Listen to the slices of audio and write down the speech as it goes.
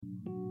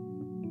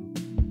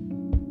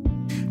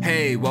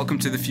Hey, welcome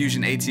to the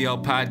Fusion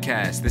ATL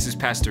podcast. This is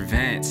Pastor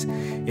Vance.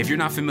 If you're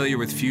not familiar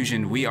with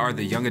Fusion, we are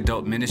the young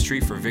adult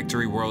ministry for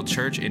Victory World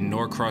Church in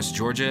Norcross,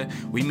 Georgia.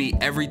 We meet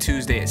every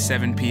Tuesday at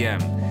 7 p.m.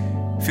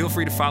 Feel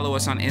free to follow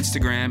us on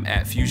Instagram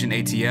at Fusion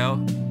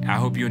ATL. I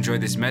hope you enjoyed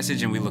this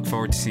message and we look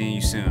forward to seeing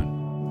you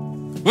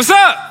soon. What's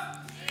up?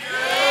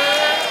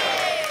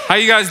 How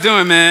you guys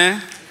doing,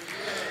 man?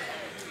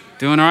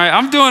 Doing all right?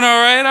 I'm doing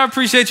all right. I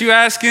appreciate you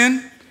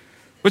asking.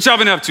 What y'all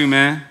been up to,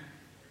 man?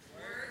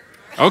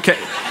 Okay.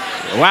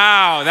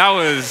 Wow, that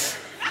was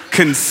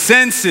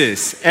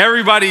consensus.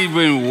 Everybody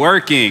been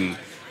working.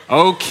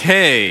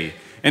 Okay.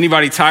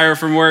 Anybody tired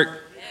from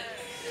work?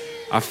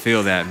 I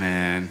feel that,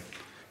 man.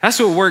 That's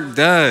what work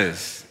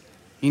does.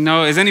 You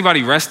know, is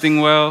anybody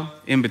resting well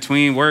in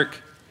between work?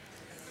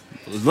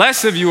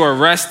 Less of you are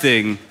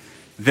resting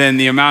than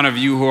the amount of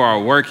you who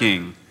are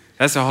working.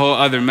 That's a whole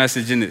other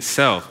message in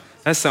itself.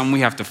 That's something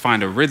we have to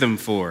find a rhythm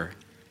for.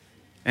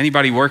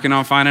 Anybody working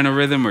on finding a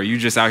rhythm, or are you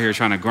just out here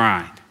trying to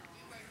grind?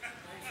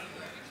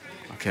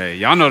 Okay,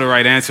 y'all know the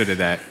right answer to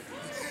that.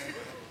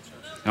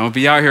 Don't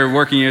be out here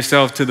working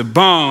yourself to the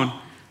bone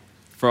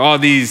for all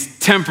these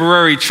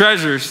temporary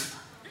treasures.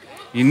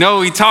 You know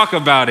we talk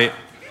about it.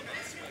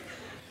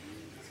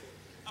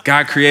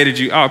 God created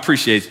you. Oh, I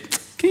appreciate you.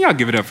 Can y'all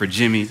give it up for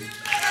Jimmy?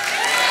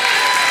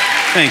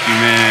 Thank you,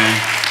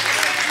 man.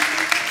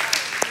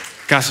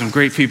 Got some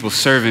great people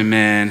serving,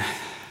 man.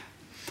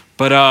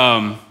 But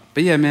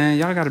yeah, man,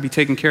 y'all got to be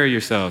taking care of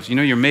yourselves. You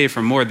know, you're made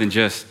for more than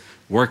just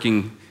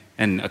working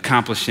and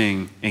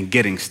accomplishing and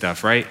getting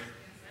stuff, right?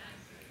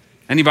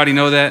 Anybody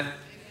know that?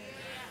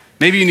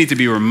 Maybe you need to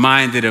be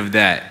reminded of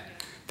that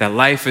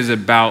life is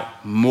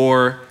about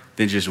more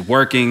than just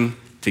working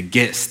to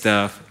get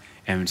stuff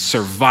and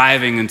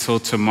surviving until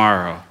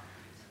tomorrow.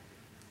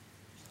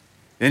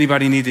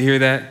 Anybody need to hear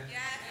that?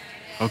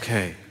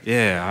 Okay,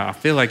 yeah, I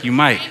feel like you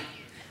might.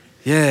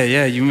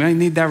 Yeah, you might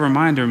need that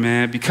reminder,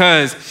 man,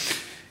 because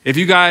if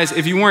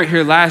you weren't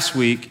here last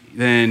week,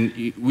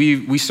 then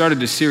we started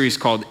this series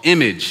called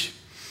Image.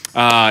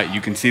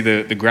 You can see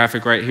the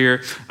graphic right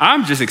here.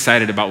 I'm just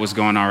excited about what's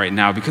going on right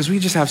now because we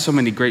just have so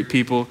many great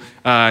people.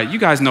 You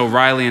guys know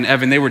Riley and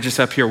Evan. They were just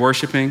up here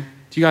worshiping.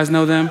 Do you guys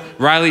know them?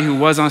 Riley, who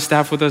was on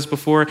staff with us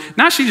before.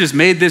 Now she just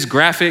made this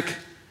graphic.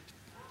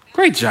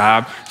 Great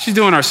job. She's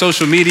doing our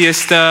social media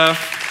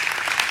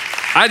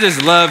stuff. I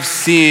just love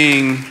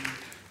seeing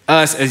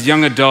us as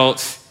young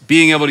adults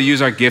being able to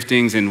use our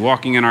giftings and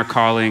walking in our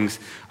callings.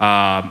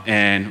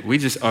 And we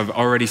just have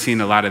already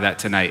seen a lot of that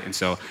tonight. And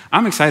so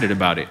I'm excited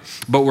about it.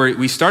 But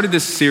we started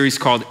this series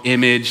called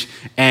Image.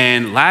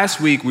 And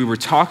last week we were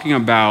talking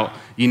about,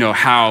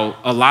 how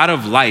a lot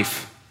of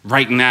life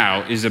right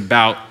now is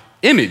about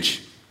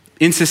image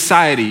in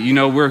society.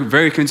 We're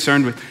very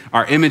concerned with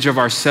our image of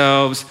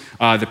ourselves,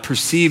 the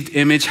perceived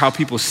image, how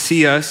people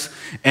see us.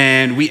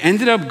 And we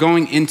ended up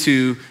going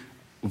into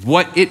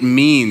what it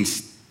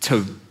means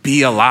to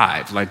be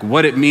alive, like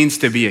what it means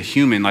to be a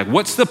human, like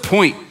what's the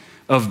point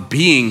of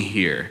being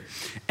here.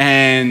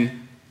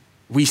 And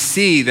we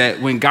see that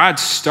when God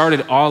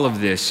started all of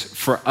this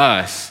for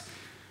us,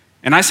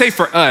 and I say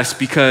for us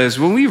because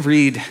when we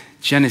read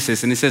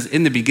Genesis and it says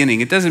in the beginning,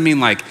 it doesn't mean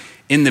like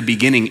in the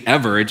beginning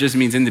ever, it just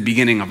means in the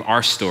beginning of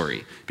our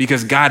story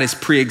because God is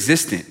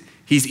pre-existent,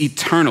 he's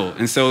eternal.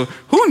 And so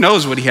who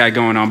knows what he had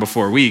going on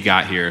before we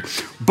got here,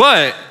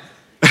 but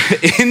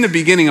in the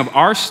beginning of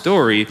our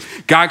story,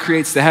 God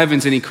creates the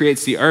heavens and he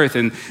creates the earth.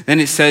 And then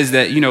it says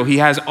that, he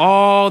has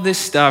all this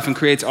stuff and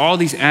creates all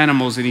these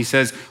animals. And he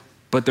says,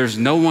 but there's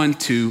no one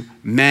to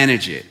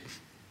manage it.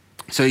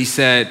 So he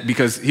said,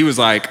 because he was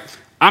like,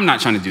 I'm not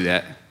trying to do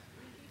that.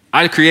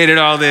 I created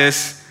all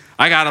this.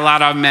 I got a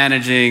lot I'm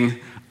managing.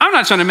 I'm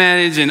not trying to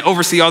manage and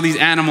oversee all these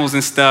animals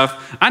and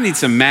stuff. I need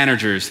some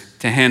managers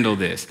to handle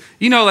this.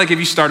 Like if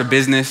you start a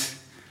business,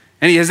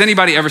 and has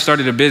anybody ever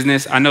started a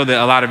business? I know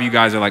that a lot of you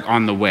guys are like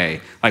on the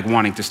way, like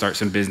wanting to start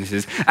some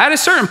businesses. At a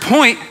certain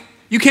point,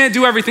 you can't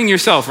do everything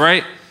yourself,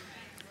 right?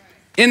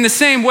 In the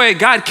same way,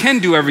 God can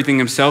do everything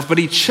himself, but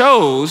he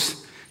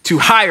chose to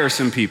hire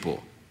some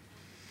people.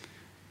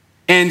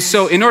 And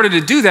so in order to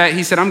do that,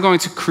 he said, I'm going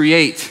to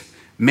create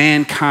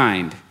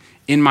mankind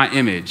in my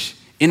image,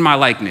 in my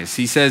likeness.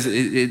 He says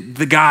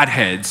the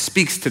Godhead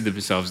speaks to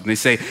themselves and they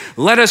say,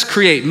 let us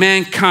create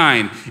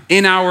mankind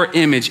in our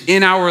image,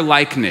 in our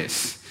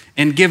likeness,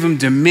 and give him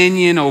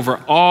dominion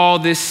over all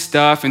this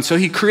stuff. And so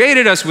he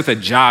created us with a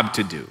job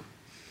to do.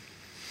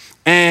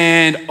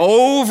 And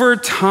over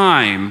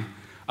time,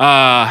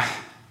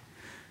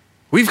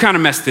 we've kind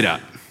of messed it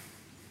up.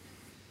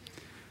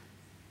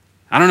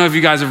 I don't know if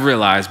you guys have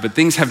realized, but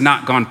things have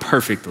not gone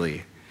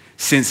perfectly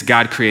since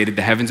God created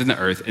the heavens and the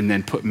earth and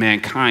then put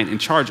mankind in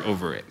charge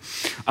over it.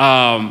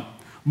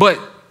 But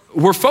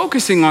we're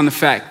focusing on the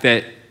fact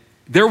that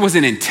there was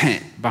an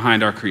intent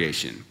behind our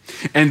creation.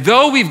 And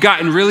though we've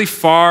gotten really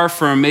far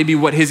from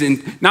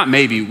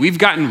we've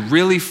gotten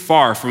really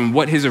far from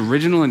what his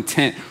original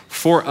intent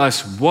for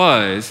us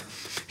was,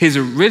 his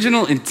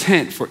original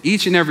intent for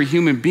each and every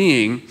human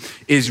being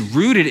is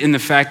rooted in the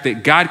fact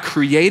that God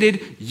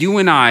created you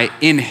and I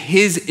in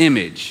his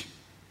image.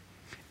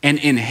 and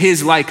in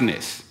his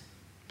likeness.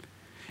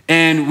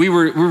 And we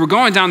were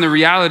going down the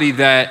reality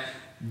that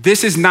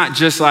this is not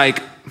just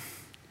like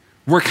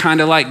we're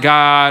kind of like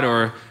God,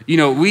 or,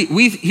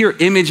 we hear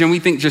image and we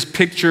think just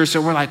picture.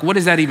 So we're like, what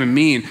does that even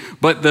mean?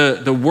 But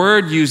the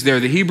word used there,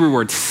 the Hebrew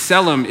word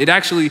tselem, it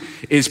actually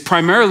is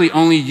primarily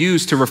only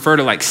used to refer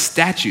to like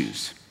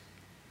statues.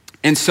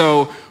 And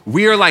so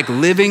we are like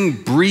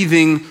living,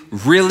 breathing,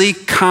 really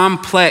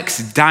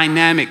complex,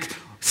 dynamic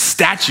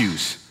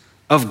statues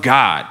of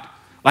God.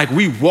 Like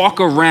we walk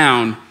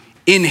around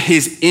in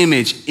his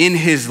image, in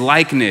his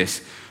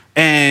likeness,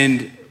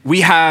 and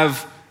we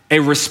have a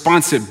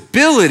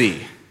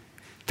responsibility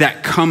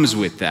that comes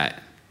with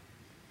that.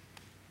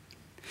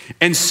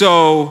 And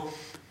so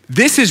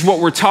this is what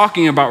we're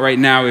talking about right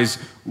now is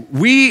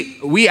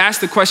we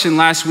asked the question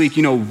last week,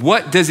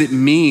 what does it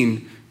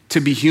mean to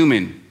be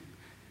human?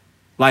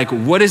 Like,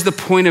 what is the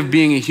point of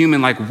being a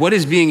human? Like, what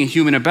is being a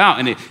human about?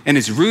 And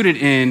it's rooted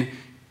in,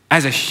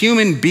 as a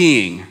human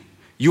being,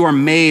 you are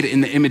made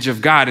in the image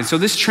of God. And so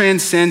this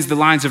transcends the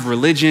lines of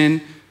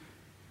religion.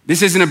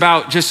 This isn't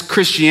about just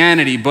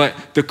Christianity, but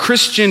the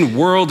Christian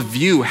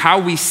worldview, how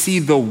we see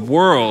the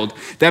world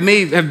that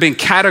may have been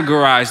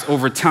categorized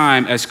over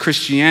time as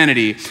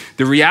Christianity.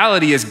 The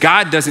reality is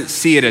God doesn't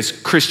see it as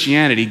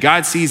Christianity.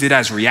 God sees it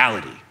as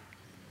reality.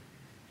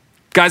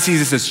 God sees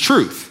this as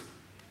truth.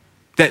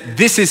 That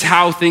this is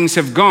how things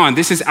have gone.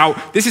 This is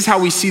how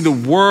we see the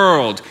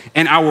world,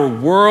 and our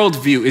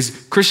worldview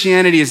is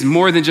Christianity is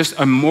more than just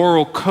a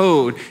moral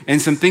code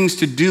and some things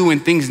to do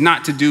and things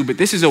not to do, but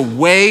this is a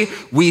way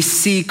we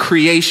see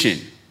creation,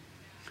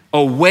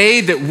 a way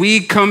that we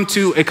come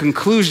to a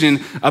conclusion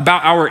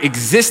about our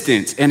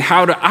existence and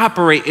how to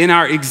operate in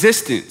our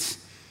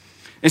existence.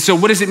 And so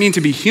what does it mean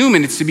to be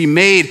human? It's to be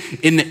made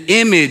in the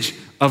image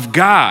of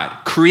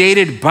God,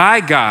 created by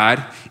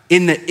God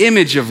in the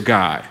image of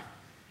God.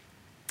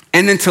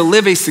 And then to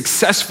live a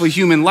successful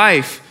human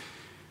life,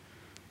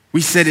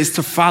 we said, is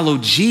to follow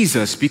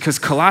Jesus, because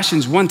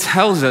Colossians 1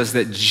 tells us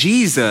that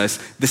Jesus,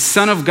 the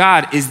Son of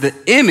God, is the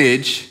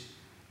image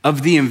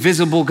of the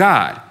invisible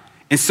God.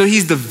 And so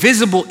he's the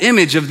visible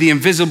image of the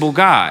invisible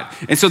God.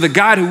 And so the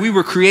God who we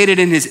were created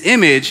in his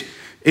image,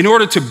 in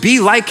order to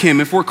be like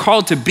him, if we're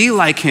called to be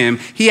like him,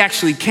 he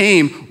actually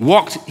came,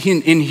 walked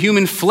in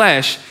human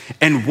flesh,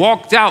 and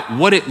walked out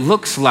what it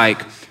looks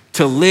like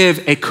to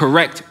live a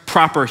correct,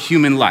 proper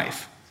human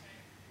life.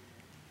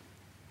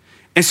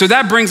 And so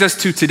that brings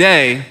us to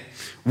today,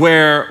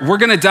 where we're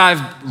going to dive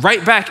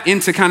right back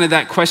into kind of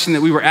that question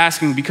that we were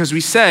asking, because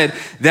we said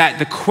that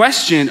the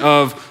question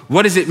of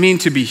what does it mean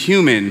to be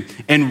human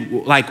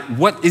and like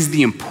what is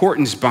the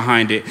importance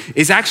behind it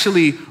is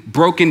actually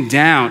broken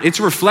down. It's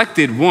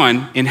reflected,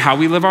 one, in how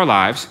we live our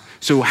lives.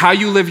 So how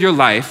you live your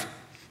life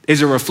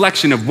is a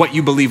reflection of what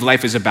you believe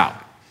life is about.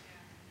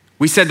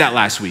 We said that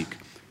last week.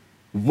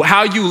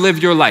 How you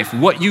live your life,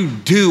 what you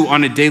do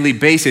on a daily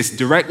basis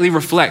directly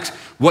reflects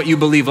what you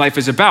believe life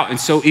is about. And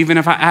so even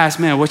if I ask,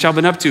 man, what y'all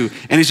been up to?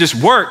 And it's just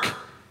work.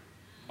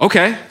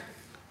 Okay.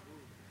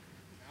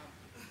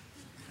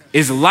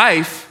 Is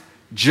life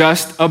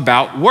just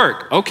about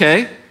work?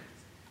 Okay.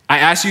 I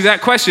ask you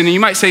that question and you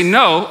might say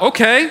no.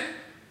 Okay.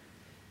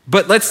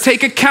 But let's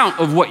take account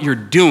of what you're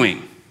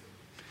doing.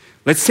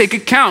 Let's take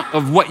account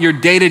of what your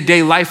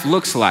day-to-day life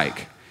looks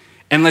like.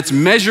 And let's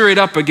measure it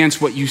up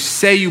against what you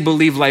say you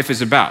believe life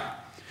is about.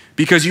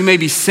 Because you may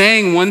be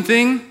saying one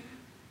thing,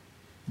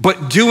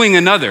 but doing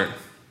another.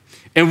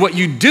 And what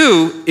you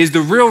do is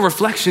the real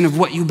reflection of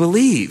what you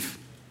believe.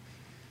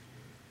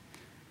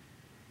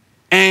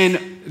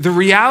 And the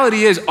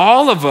reality is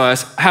all of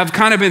us have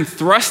kind of been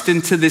thrust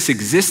into this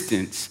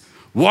existence,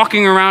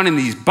 walking around in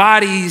these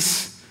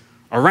bodies,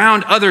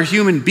 around other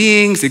human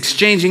beings,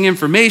 exchanging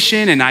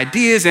information and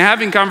ideas and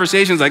having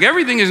conversations like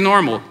everything is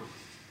normal.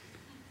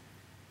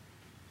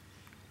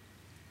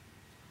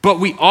 But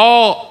we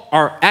all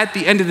are, at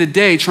the end of the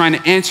day, trying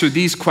to answer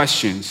these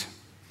questions.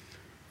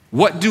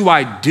 What do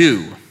I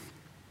do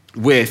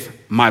with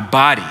my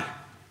body,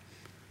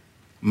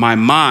 my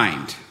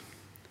mind,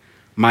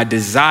 my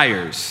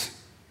desires,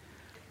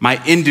 my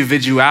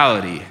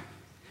individuality?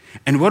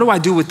 And what do I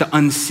do with the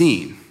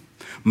unseen?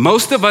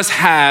 Most of us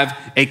have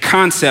a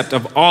concept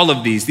of all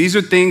of these. These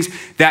are things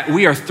that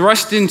we are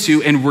thrust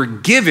into and we're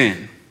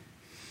given.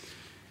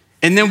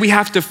 And then we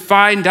have to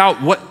find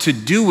out what to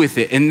do with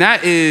it. And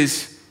that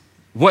is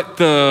what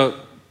the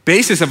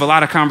basis of a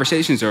lot of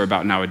conversations are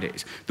about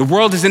nowadays. The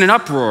world is in an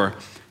uproar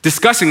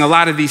discussing a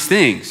lot of these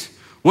things.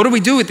 What do we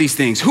do with these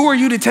things? Who are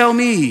you to tell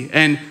me?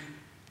 And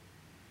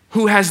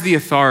who has the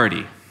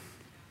authority?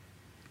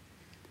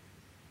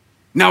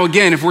 Now,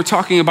 again, if we're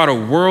talking about a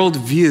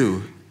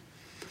worldview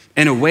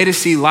and a way to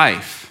see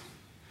life,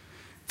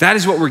 that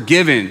is what we're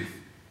given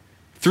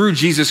through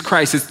Jesus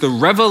Christ. It's the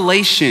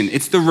revelation,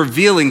 it's the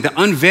revealing, the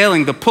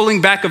unveiling, the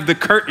pulling back of the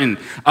curtain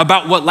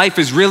about what life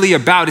is really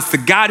about. It's the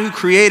God who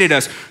created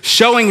us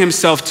showing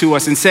himself to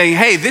us and saying,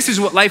 hey, this is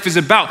what life is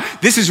about.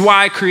 This is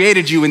why I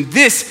created you, and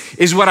this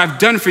is what I've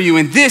done for you,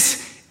 and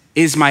this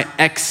is my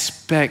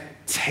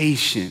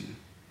expectation.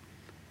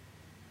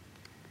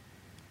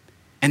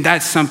 And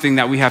that's something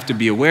that we have to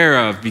be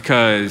aware of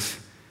because,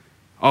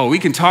 we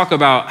can talk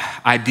about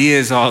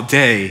ideas all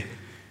day.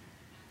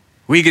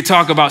 We could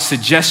talk about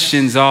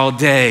suggestions all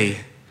day.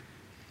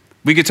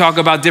 We could talk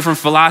about different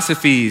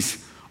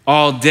philosophies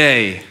all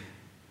day.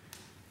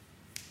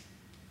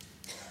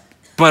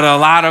 But a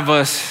lot of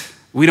us,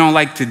 we don't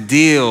like to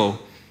deal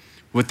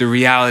with the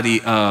reality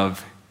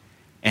of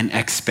an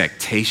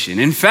expectation.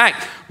 In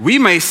fact, we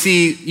may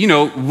see,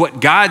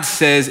 what God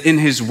says in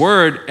his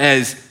word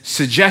as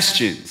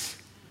suggestions.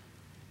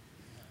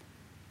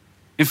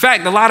 In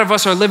fact, a lot of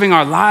us are living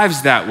our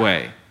lives that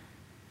way.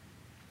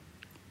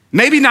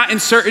 Maybe not in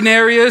certain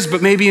areas,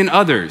 but maybe in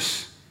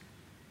others.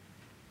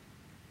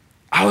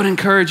 I would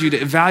encourage you to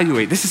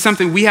evaluate. This is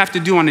something we have to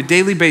do on a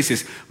daily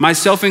basis,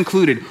 myself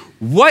included.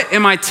 What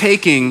am I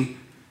taking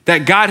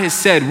that God has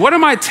said? What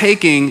am I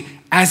taking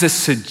as a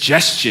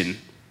suggestion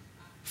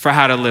for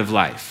how to live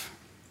life?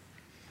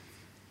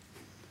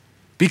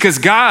 Because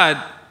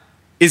God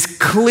is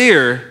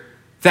clear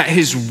that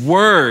his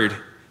word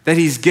that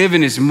he's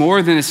given is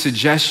more than a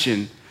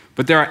suggestion,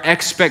 but there are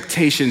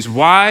expectations.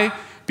 Why?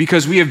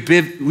 Because we have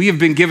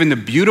been given the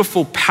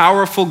beautiful,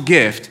 powerful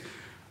gift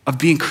of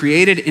being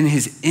created in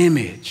his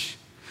image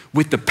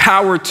with the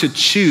power to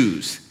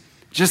choose.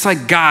 Just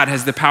like God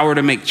has the power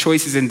to make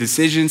choices and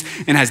decisions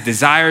and has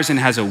desires and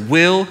has a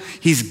will,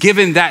 he's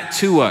given that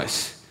to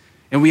us.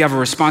 And we have a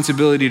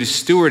responsibility to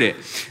steward it.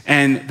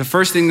 And the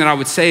first thing that I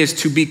would say is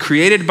to be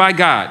created by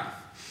God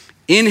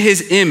in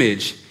his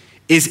image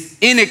is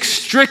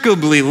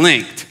inextricably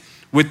linked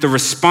with the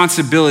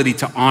responsibility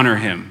to honor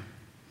him.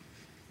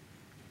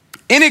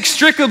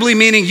 Inextricably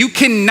meaning you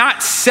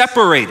cannot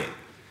separate it.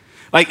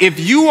 Like if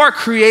you are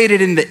created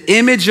in the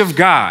image of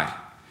God,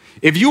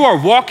 if you are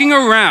walking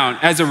around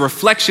as a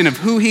reflection of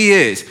who he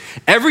is,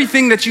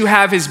 everything that you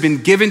have has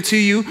been given to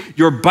you,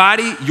 your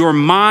body, your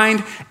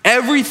mind,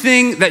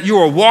 everything that you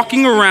are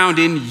walking around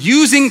in,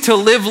 using to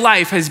live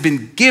life has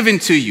been given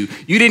to you.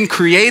 You didn't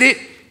create it.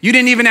 You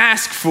didn't even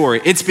ask for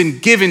it. It's been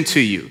given to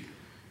you.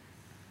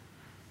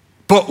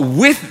 But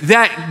with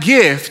that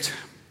gift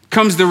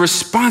comes the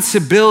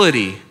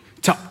responsibility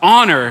to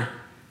honor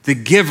the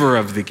giver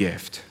of the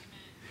gift.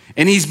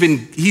 And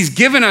he's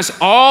given us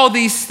all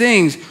these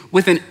things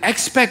with an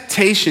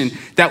expectation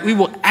that we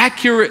will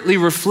accurately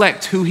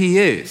reflect who he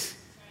is.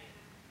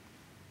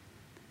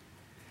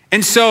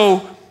 And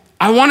so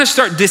I want to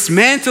start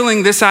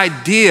dismantling this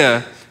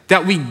idea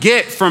that we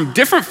get from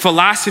different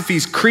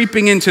philosophies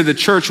creeping into the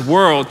church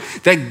world,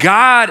 that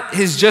God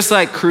has just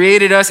like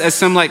created us as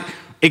some like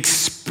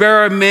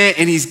experiment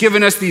and he's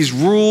given us these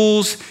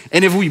rules.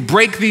 And if we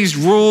break these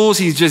rules,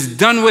 he's just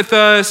done with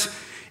us.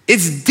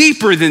 It's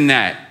deeper than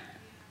that.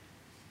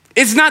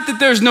 It's not that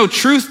there's no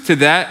truth to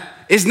that.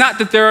 It's not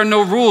that there are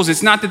no rules.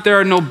 It's not that there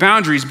are no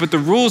boundaries, but the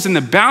rules and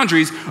the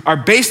boundaries are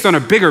based on a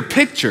bigger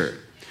picture.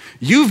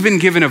 You've been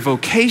given a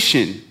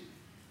vocation.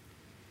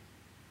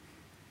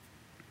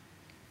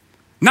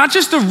 Not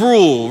just a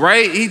rule,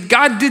 right?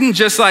 God didn't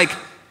just like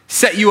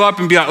set you up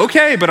and be like,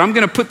 okay, but I'm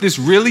going to put this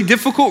really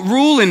difficult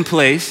rule in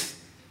place.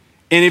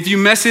 And if you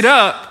mess it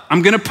up,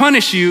 I'm going to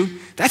punish you.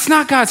 That's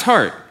not God's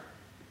heart.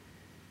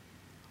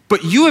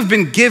 But you have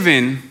been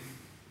given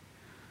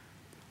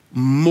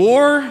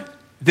more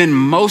than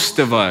most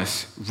of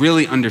us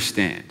really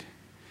understand.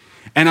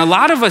 And a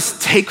lot of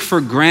us take for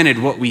granted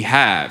what we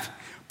have,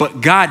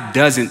 but God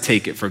doesn't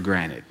take it for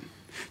granted.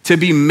 To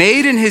be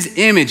made in his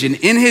image and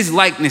in his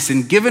likeness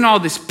and given all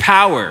this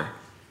power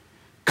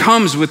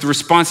comes with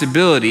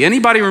responsibility.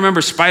 Anybody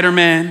remember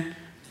Spider-Man?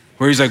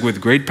 Where he's like,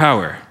 with great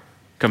power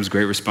comes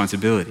great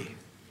responsibility.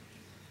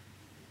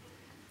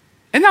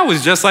 And that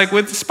was just like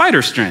with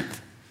spider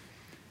strength.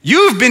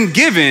 You've been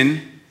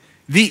given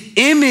the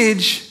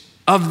image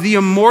of the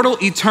immortal,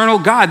 eternal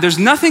God. There's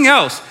nothing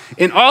else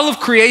in all of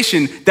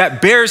creation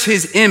that bears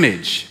his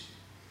image.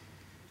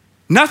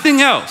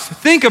 Nothing else.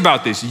 Think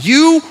about this.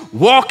 You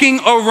walking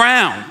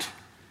around,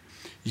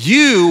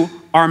 you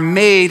are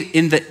made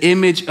in the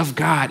image of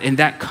God, and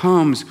that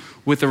comes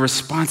with a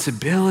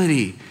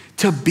responsibility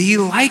to be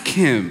like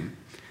him.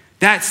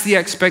 That's the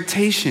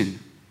expectation.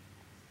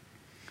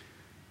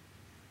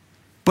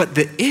 But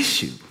the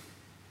issue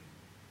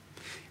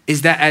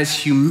is that as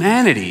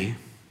humanity,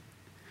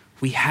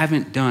 we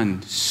haven't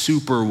done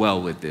super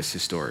well with this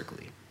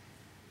historically.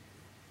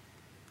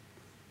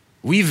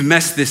 We've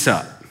messed this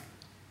up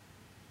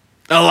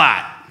a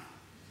lot.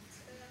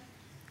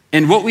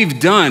 And what we've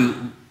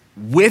done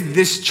with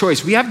this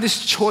choice, we have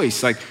this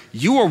choice, like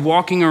you are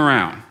walking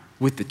around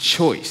with the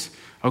choice.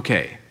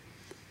 Okay,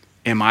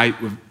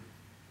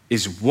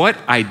 is what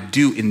I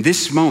do in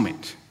this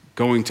moment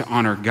going to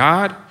honor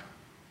God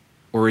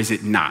or is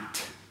it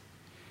not?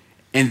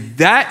 And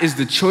that is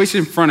the choice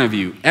in front of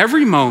you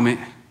every moment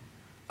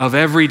of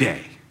every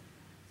day.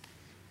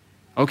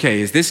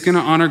 Okay, is this gonna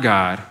honor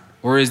God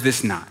or is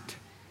this not?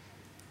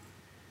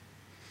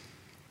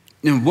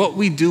 And what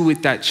we do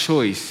with that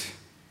choice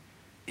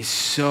is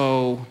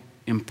so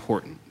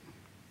important.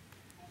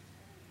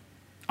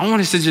 I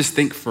want us to just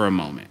think for a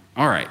moment.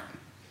 All right,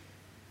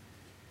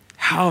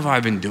 how have I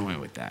been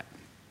doing with that?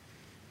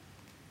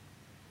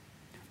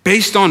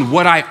 based on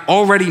what I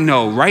already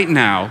know right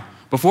now,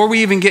 before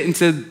we even get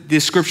into the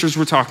scriptures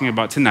we're talking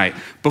about tonight,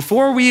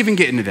 before we even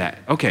get into that,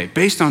 okay,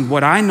 based on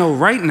what I know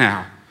right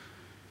now,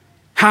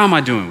 how am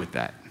I doing with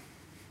that?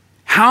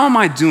 How am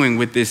I doing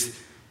with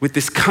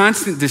this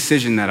constant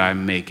decision that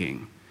I'm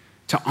making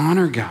to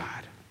honor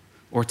God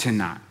or to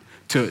not,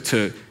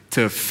 to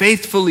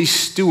faithfully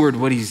steward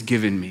what he's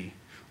given me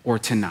or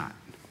to not?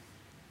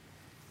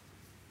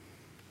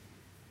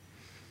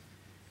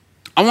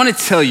 I want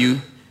to tell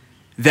you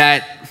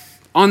that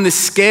on the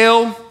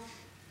scale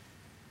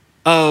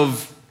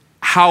of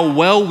how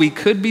well we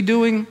could be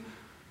doing,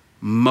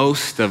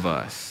 most of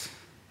us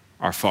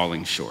are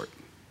falling short.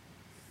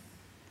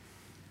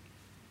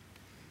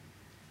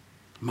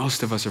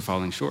 Most of us are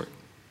falling short.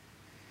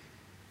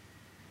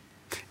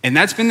 And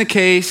that's been the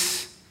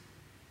case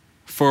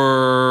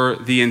for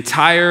the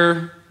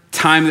entire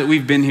time that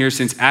we've been here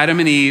since Adam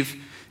and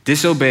Eve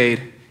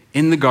disobeyed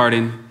in the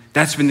garden.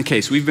 That's been the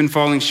case. We've been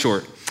falling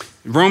short.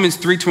 Romans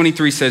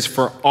 3:23 says,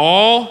 "For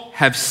all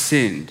have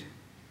sinned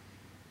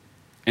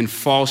and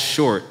fall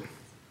short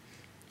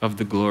of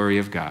the glory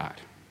of God."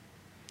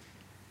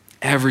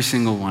 Every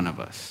single one of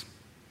us.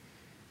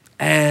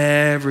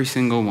 Every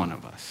single one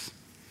of us.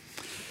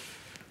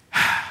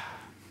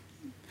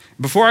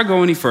 Before I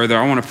go any further,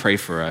 I want to pray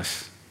for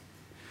us.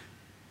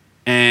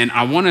 And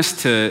I want us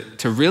to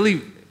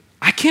really,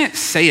 I can't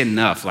say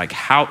enough like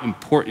how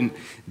important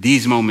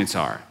these moments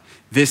are.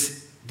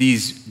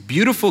 These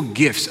beautiful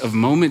gifts of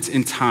moments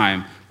in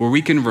time where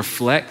we can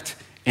reflect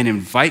and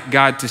invite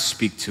God to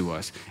speak to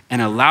us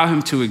and allow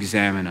him to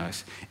examine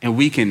us. And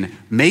we can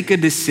make a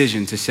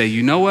decision to say,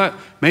 you know what,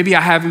 maybe I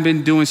haven't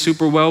been doing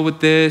super well with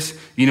this.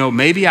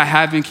 Maybe I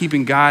have been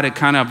keeping God at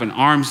kind of an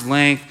arm's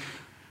length.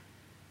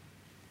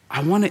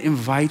 I want to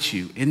invite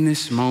you in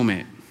this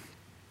moment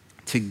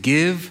to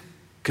give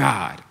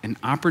God an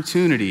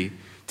opportunity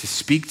to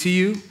speak to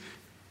you,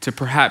 to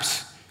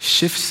perhaps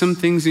shift some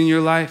things in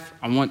your life.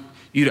 I want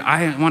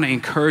to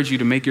encourage you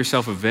to make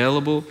yourself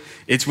available.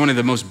 It's one of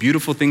the most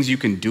beautiful things you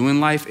can do in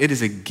life. It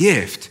is a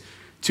gift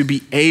to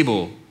be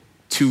able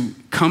to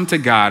come to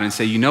God and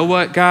say, you know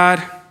what,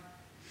 God,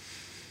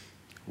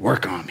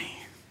 work on me.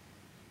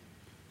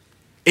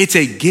 It's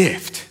a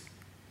gift.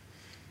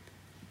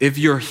 If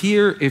you're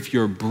here, if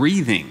you're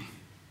breathing,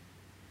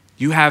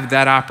 you have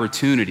that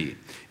opportunity.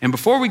 And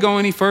before we go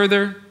any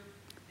further,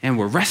 and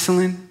we're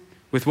wrestling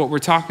with what we're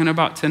talking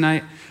about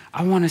tonight,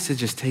 I want us to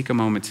just take a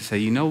moment to say,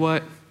 you know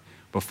what?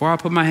 Before I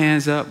put my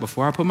hands up,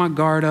 before I put my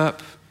guard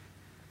up,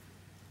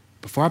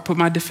 before I put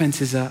my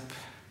defenses up,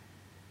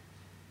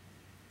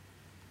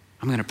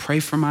 I'm going to pray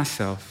for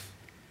myself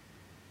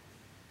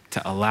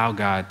to allow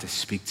God to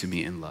speak to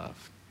me in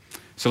love.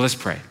 So let's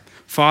pray.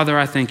 Father,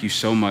 I thank you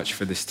so much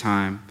for this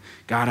time.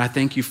 God, I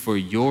thank you for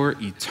your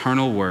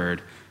eternal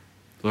word.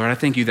 Lord, I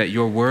thank you that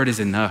your word is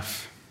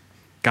enough.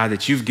 God,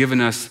 that you've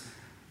given us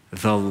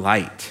the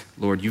light.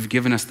 Lord, you've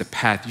given us the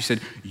path. You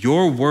said,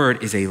 your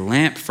word is a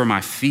lamp for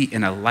my feet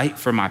and a light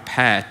for my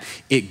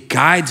path. It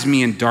guides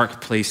me in dark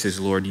places,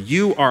 Lord.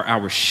 You are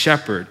our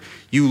shepherd.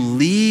 You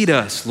lead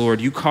us, Lord.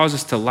 You cause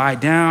us to lie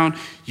down.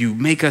 You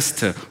make us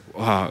to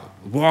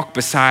walk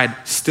beside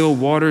still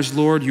waters,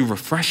 Lord. You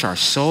refresh our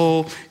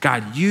soul.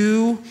 God,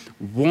 you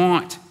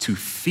want to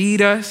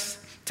feed us,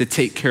 to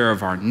take care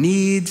of our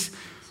needs.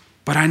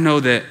 But I know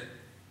that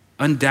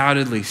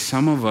undoubtedly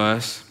some of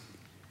us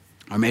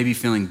are maybe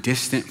feeling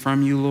distant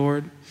from you,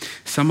 Lord.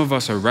 Some of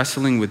us are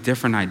wrestling with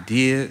different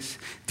ideas,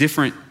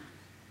 different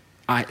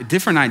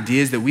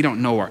ideas that we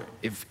don't know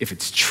if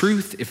it's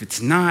truth, if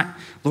it's not.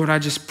 Lord, I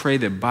just pray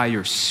that by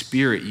your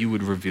Spirit, you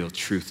would reveal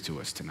truth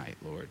to us tonight,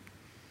 Lord.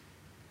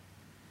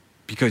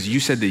 Because you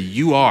said that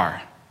you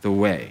are the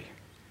way,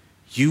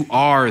 you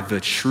are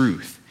the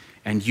truth,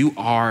 and you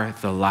are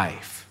the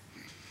life.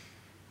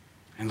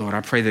 And Lord,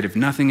 I pray that if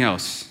nothing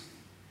else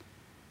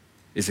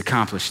is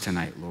accomplished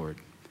tonight, Lord,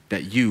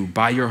 that you,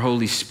 by your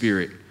Holy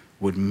Spirit,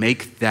 would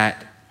make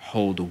that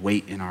hold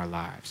weight in our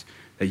lives,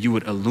 that you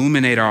would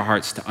illuminate our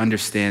hearts to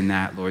understand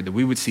that, Lord, that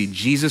we would see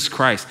Jesus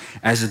Christ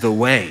as the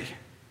way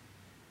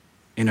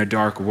in a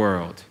dark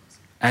world,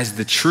 as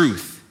the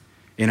truth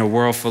in a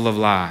world full of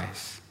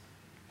lies,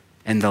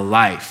 and the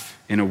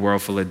life in a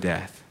world full of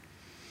death.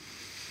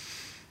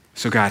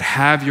 So God,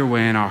 have your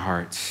way in our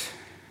hearts.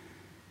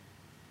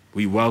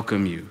 We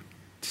welcome you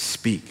to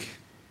speak.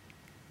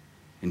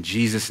 In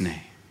Jesus'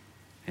 name,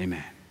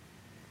 amen.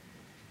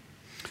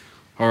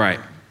 All right,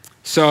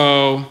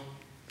 so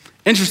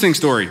interesting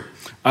story.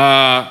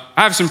 I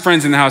have some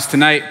friends in the house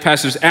tonight,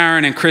 Pastors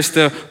Aaron and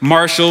Krista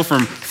Marshall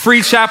from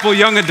Free Chapel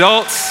Young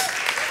Adults.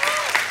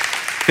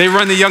 They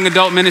run the young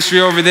adult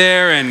ministry over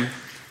there, and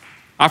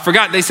I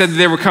forgot they said that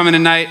they were coming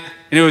tonight,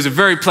 and it was a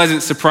very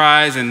pleasant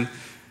surprise. And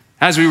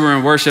as we were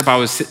in worship, I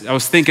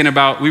was thinking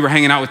about, we were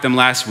hanging out with them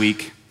last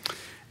week,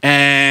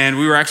 and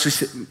we were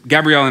actually,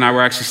 Gabrielle and I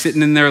were actually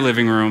sitting in their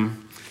living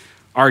room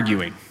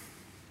arguing.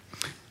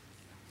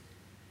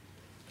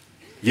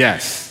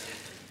 Yes,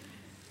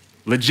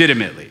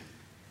 legitimately.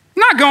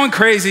 Not going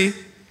crazy,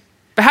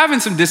 but having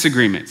some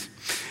disagreements.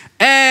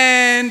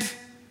 And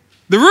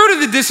the root of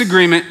the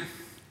disagreement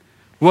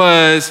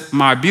was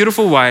my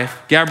beautiful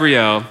wife,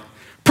 Gabrielle,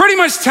 pretty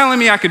much telling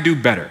me I could do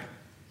better.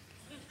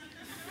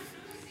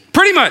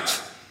 Pretty much.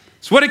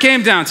 That's what it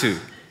came down to.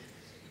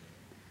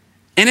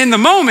 And in the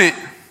moment,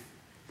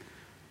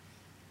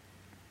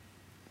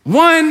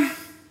 one,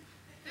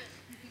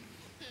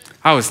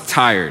 I was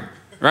tired,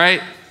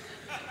 right?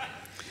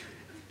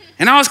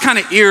 And I was kind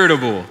of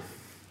irritable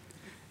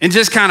and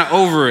just kind of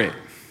over it.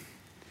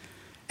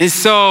 And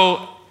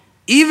so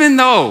even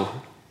though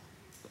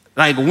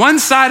like one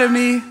side of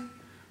me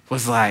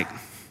was like,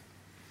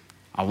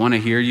 I want to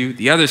hear you.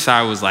 The other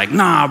side was like,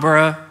 nah,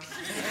 bruh.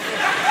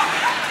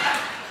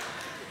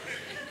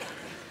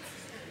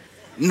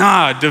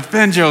 Nah,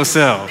 defend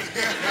yourself.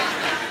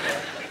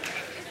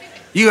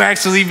 You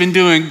actually been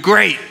doing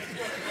great.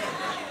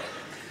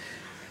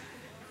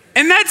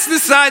 And that's the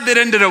side that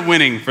ended up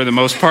winning for the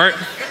most part.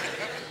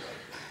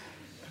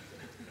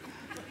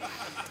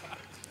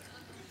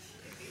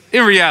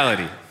 In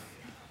reality.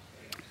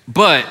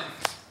 But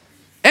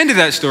end of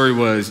that story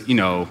was,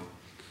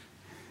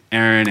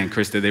 Aaron and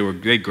Krista,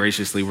 they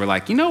graciously were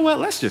like, you know what,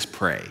 let's just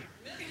pray.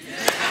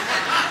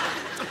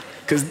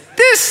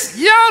 Because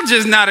y'all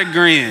just not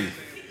agreeing.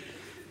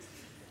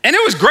 And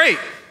it was great.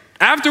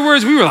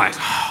 Afterwards, we were like,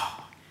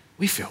 oh,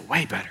 we feel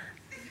way better.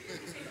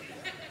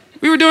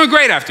 We were doing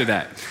great after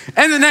that.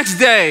 And the next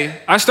day,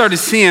 I started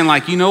seeing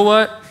like, you know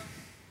what?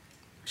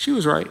 She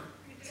was right.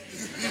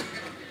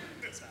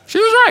 She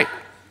was right.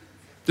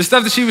 The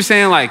stuff that she was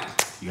saying like,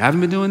 you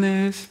haven't been doing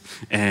this,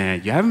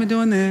 and you haven't been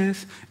doing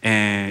this,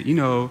 and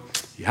you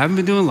haven't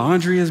been doing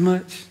laundry as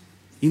much.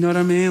 You know what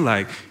I mean?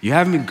 Like, you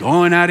haven't been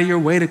going out of your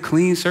way to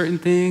clean certain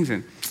things.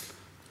 And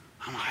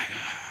I'm like,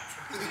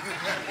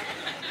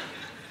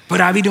 but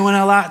I be doing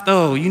a lot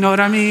though, you know what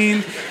I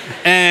mean?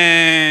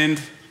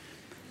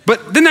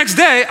 But the next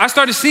day, I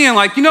started seeing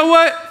like, you know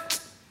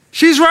what?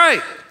 She's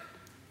right.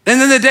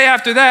 And then the day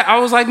after that, I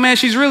was like, man,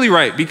 she's really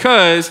right,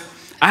 because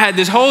I had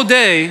this whole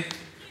day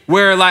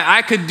where like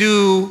I could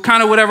do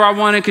kind of whatever I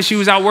wanted because she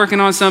was out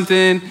working on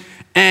something.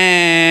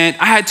 And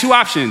I had two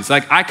options.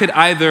 Like I could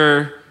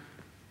either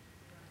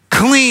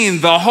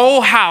clean the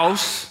whole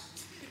house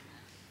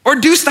or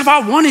do stuff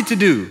I wanted to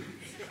do.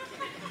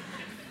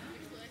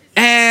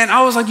 And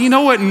I was like, you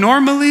know what?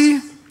 Normally,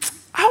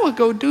 I would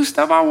go do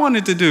stuff I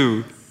wanted to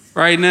do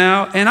right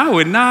now, and I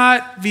would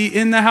not be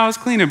in the house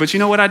cleaning. But you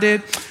know what I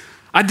did?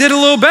 I did a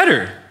little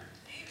better.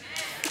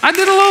 I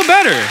did a little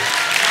better.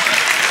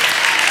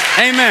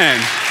 Amen.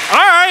 All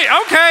right,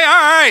 okay,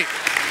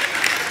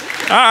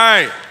 all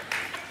right.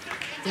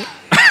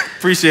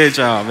 Appreciate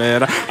y'all,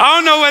 man. I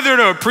don't know whether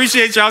to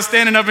appreciate y'all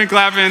standing up and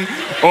clapping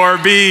or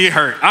be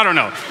hurt. I don't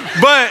know.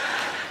 But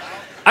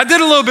I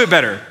did a little bit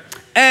better.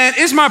 And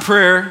it's my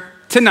prayer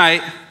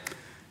tonight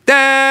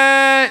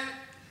that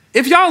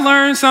if y'all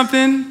learn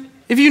something,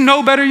 if you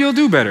know better, you'll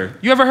do better.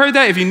 You ever heard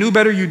that? If you knew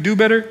better, you'd do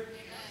better?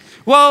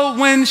 Well,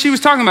 when she was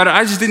talking about it,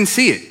 I just didn't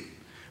see it.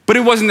 But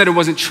it wasn't that it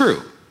wasn't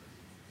true.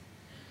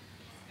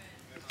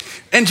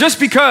 And just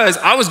because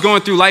I was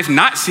going through life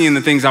not seeing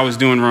the things I was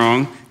doing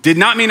wrong did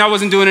not mean I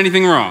wasn't doing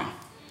anything wrong.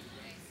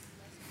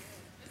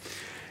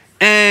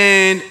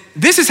 And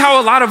this is how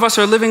a lot of us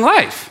are living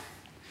life,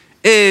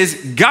 is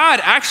God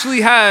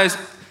actually has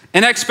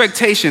an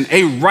expectation,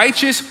 a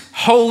righteous,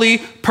 holy,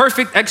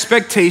 perfect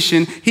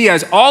expectation. He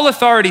has all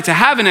authority to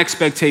have an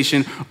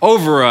expectation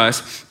over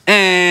us.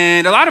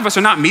 And a lot of us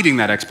are not meeting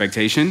that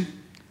expectation,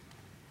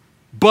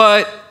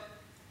 but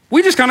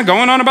we just kind of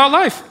going on about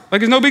life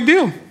like it's no big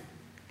deal.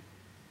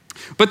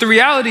 But the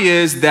reality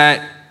is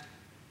that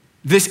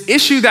this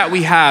issue that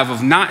we have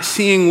of not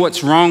seeing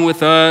what's wrong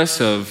with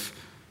us, of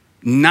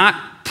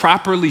not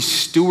properly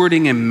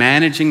stewarding and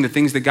managing the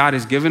things that God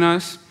has given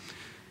us,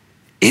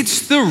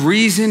 it's the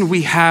reason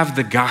we have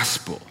the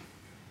gospel.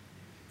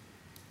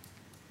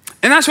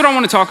 And that's what I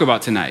want to talk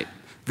about tonight.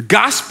 The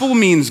gospel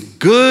means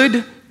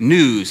good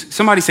news.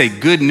 Somebody say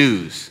good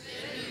news.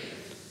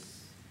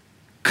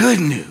 Good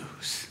news.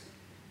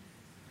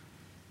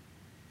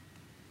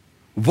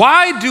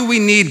 Why do we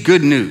need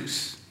good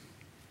news?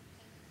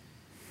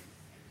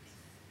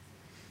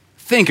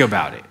 Think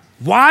about it.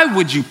 Why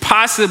would you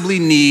possibly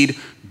need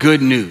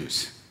good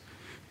news?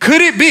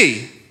 Could it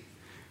be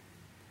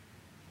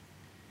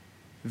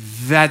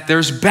that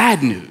there's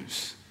bad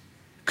news?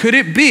 Could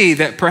it be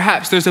that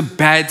perhaps there's a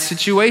bad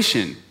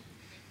situation?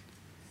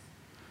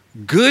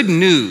 Good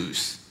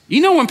news.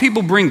 You know when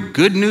people bring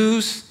good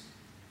news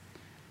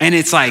and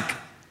it's like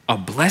a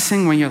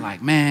blessing when you're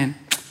like, man,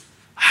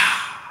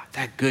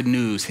 that good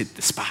news hit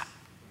the spot.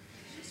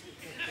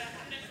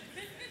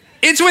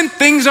 It's when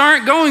things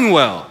aren't going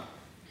well.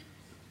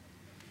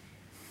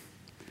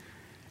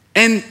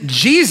 And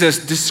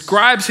Jesus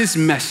describes his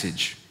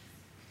message.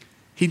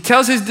 He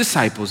tells his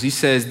disciples, he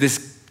says,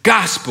 this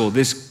gospel,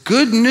 this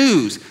good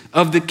news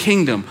of the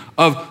kingdom,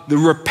 of the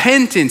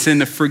repentance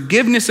and the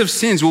forgiveness of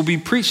sins will be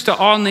preached to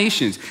all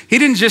nations. He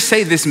didn't just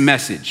say this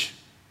message.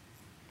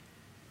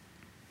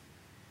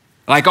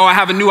 Like, oh, I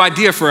have a new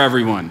idea for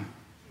everyone.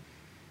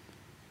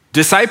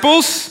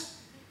 Disciples,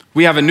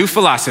 we have a new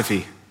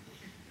philosophy.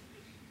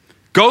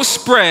 Go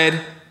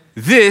spread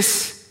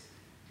this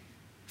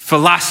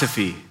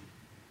philosophy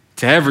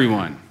to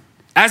everyone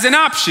as an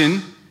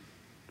option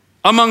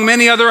among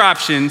many other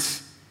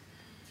options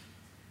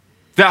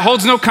that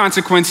holds no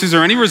consequences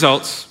or any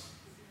results.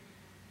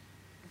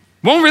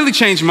 Won't really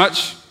change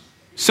much.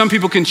 Some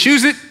people can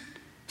choose it,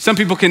 some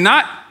people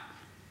cannot.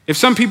 If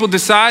some people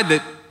decide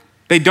that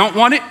they don't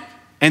want it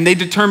and they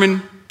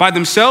determine by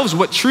themselves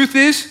what truth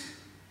is,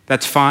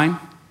 that's fine.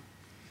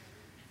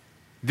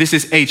 This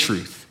is a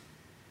truth.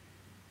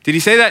 Did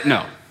he say that?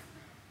 No.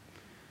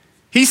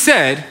 He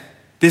said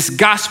this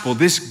gospel,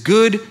 this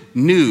good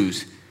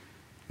news,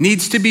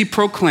 needs to be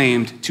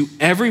proclaimed to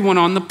everyone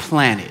on the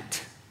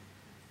planet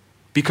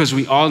because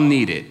we all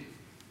need it.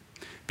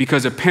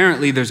 Because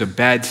apparently there's a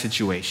bad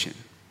situation.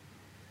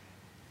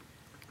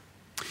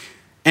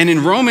 And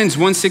in Romans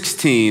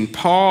 1:16,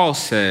 Paul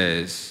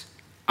says,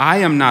 I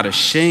am not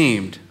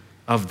ashamed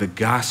of the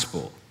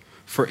gospel,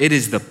 for it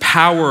is the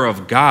power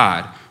of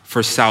God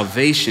for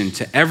salvation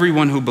to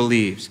everyone who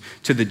believes,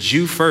 to the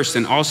Jew first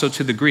and also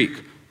to the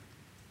Greek.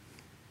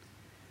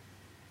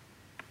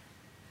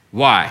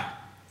 Why?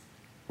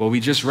 Well, we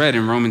just read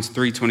in Romans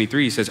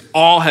 3:23, he says,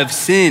 all have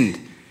sinned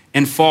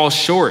and fall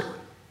short.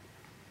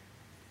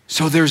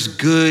 So there's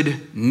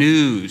good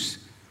news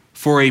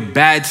for a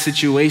bad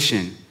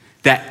situation,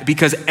 that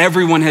because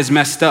everyone has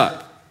messed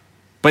up.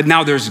 But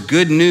now there's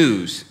good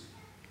news.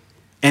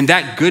 And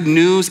that good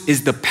news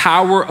is the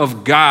power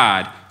of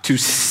God to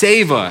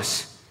save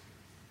us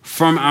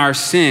from our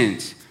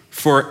sins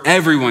for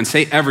everyone.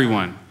 Say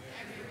everyone.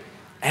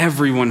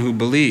 Everyone who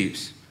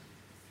believes.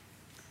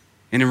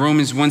 And in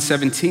Romans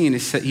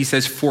 1:17, he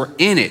says, for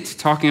in it,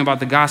 talking about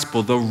the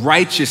gospel, the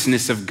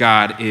righteousness of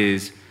God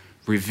is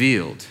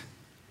revealed.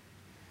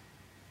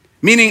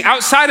 Meaning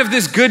outside of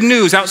this good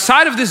news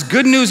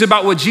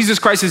about what Jesus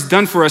Christ has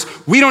done for us,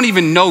 we don't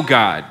even know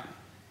God.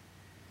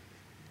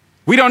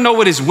 We don't know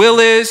what his will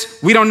is.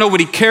 We don't know what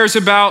he cares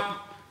about.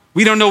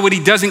 We don't know what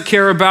he doesn't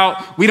care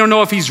about. We don't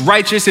know if he's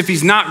righteous, if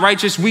he's not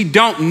righteous. We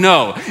don't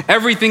know.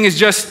 Everything is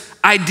just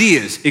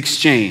ideas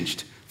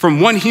exchanged from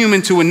one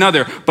human to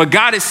another. But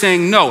God is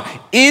saying, no,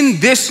 in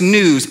this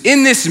news,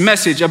 in this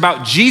message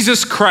about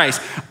Jesus Christ,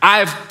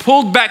 I've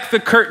pulled back the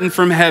curtain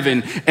from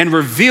heaven and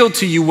revealed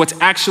to you what's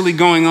actually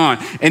going on.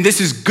 And this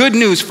is good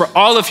news for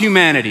all of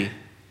humanity.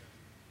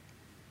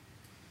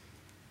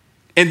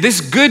 And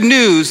this good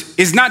news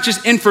is not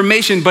just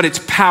information, but it's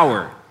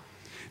power.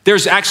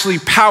 There's actually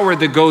power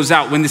that goes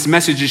out when this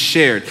message is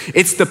shared.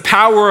 It's the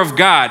power of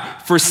God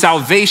for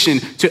salvation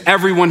to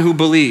everyone who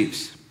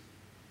believes.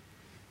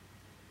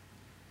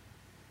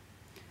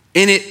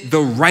 In it,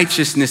 the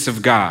righteousness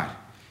of God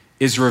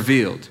is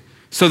revealed.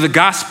 So the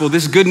gospel,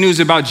 this good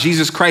news about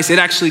Jesus Christ, it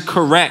actually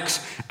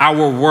corrects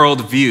our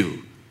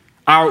worldview.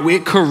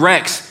 It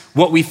corrects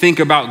what we think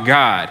about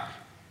God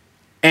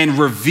and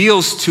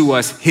reveals to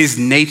us his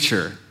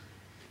nature,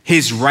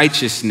 his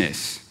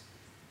righteousness.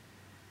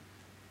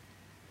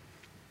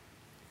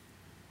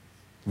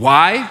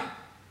 Why?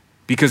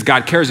 Because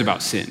God cares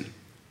about sin.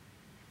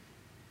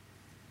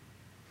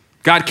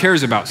 God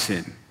cares about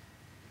sin.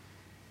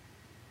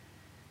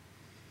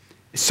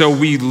 So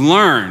we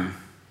learn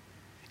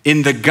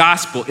in the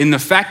gospel, in the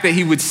fact that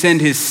he would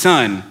send his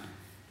son,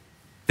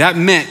 that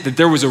meant that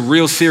there was a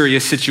real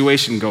serious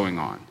situation going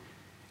on.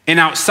 And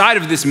outside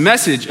of this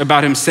message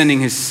about him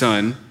sending his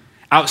son,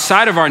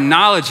 outside of our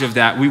knowledge of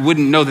that, we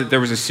wouldn't know that there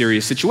was a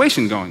serious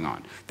situation going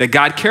on that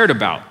God cared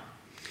about.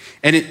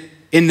 And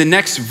in the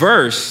next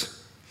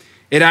verse,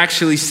 it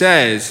actually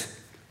says,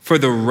 for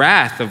the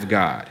wrath of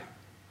God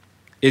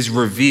is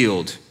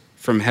revealed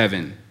from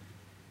heaven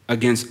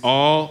against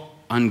all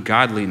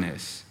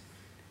ungodliness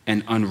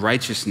and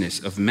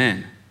unrighteousness of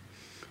men,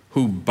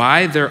 who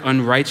by their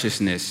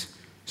unrighteousness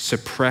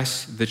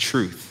suppress the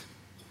truth.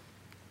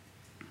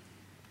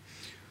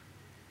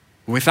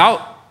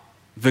 Without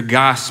the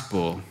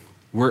gospel,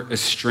 we're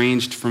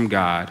estranged from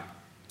God,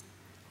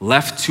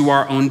 left to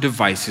our own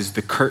devices.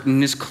 The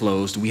curtain is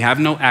closed. We have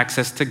no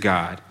access to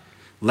God,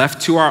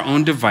 left to our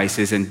own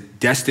devices and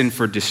destined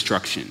for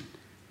destruction.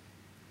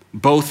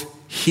 Both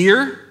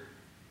here,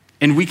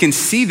 and we can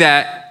see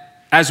that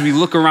as we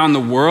look around the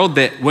world,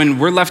 that when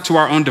we're left to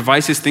our own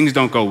devices, things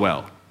don't go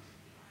well.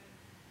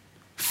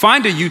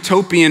 Find a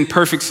utopian,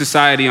 perfect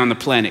society on the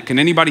planet. Can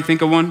anybody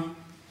think of one?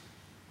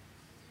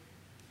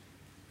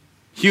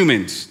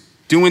 Humans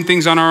doing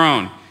things on our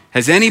own.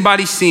 Has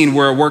anybody seen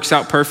where it works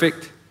out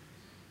perfect?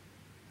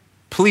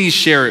 Please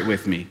share it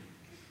with me.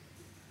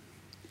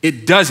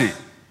 It doesn't.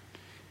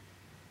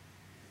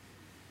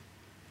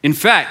 In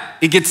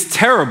fact, it gets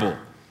terrible.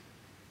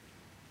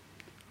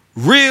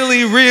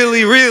 Really,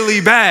 really,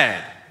 really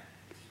bad.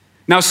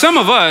 Now, some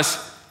of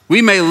us, we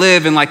may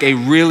live in like a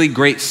really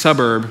great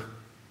suburb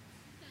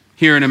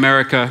here in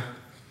America,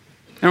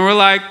 and we're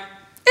like,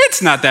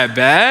 it's not that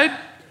bad.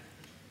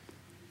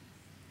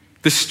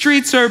 The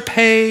streets are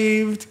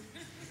paved.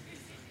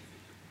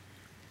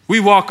 We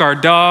walk our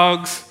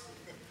dogs.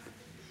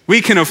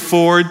 We can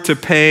afford to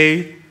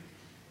pay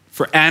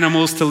for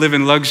animals to live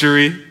in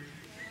luxury.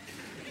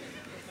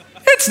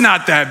 It's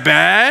not that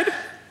bad.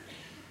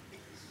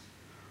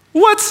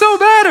 What's so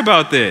bad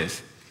about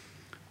this?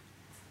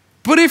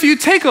 But if you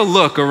take a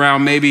look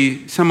around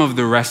maybe some of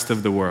the rest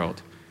of the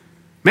world,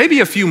 maybe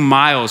a few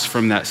miles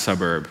from that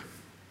suburb,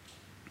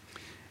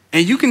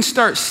 and you can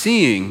start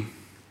seeing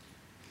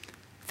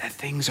that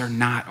things are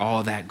not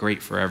all that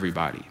great for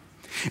everybody.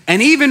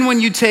 And even when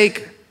you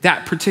take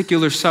that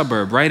particular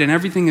suburb, right, and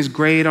everything is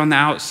great on the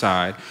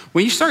outside,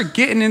 when you start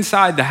getting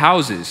inside the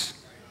houses,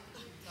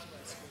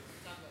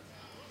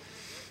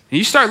 and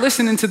you start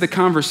listening to the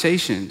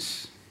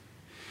conversations,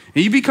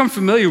 and you become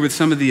familiar with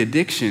some of the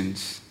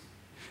addictions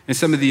and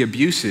some of the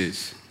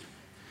abuses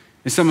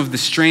and some of the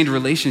strained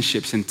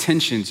relationships and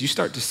tensions, you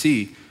start to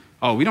see,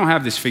 oh, we don't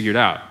have this figured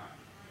out.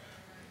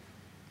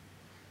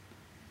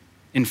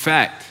 In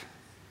fact,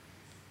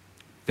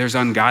 there's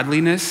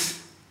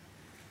ungodliness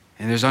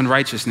and there's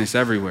unrighteousness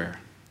everywhere.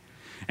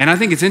 And I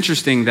think it's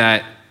interesting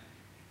that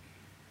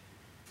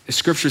the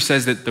scripture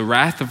says that the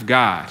wrath of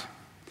God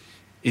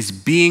is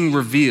being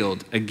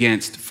revealed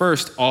against,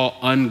 first, all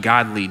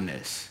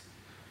ungodliness.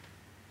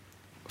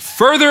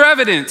 Further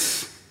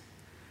evidence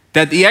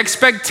that the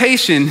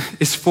expectation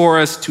is for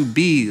us to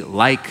be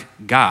like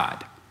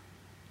God.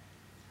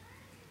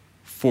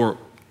 For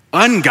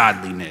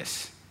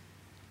ungodliness,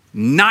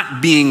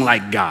 not being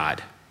like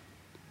God,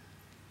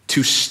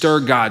 to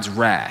stir God's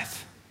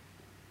wrath,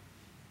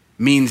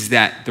 means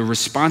that the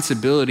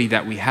responsibility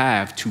that we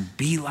have to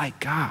be like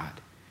God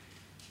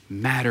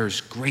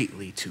matters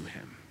greatly to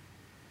him.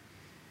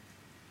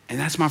 And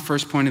that's my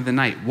first point of the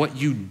night. What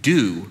you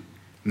do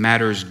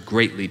matters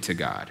greatly to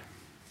God.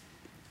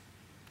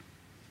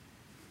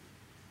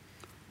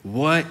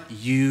 What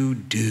you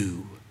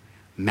do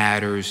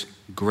matters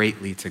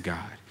greatly to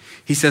God.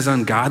 He says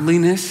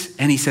ungodliness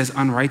and he says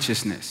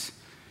unrighteousness.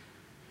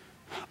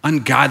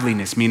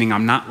 Ungodliness, meaning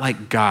I'm not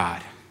like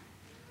God.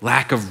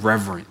 Lack of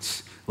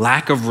reverence,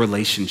 lack of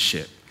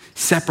relationship,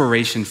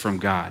 separation from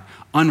God.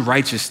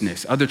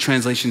 Unrighteousness, other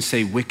translations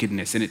say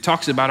wickedness, and it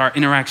talks about our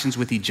interactions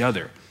with each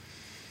other.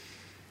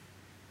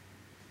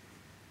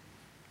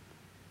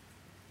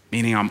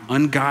 Meaning I'm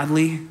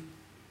ungodly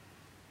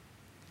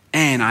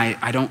and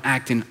I don't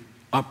act in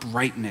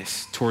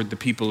uprightness toward the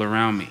people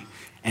around me.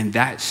 And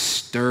that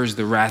stirs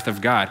the wrath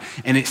of God.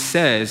 And it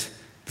says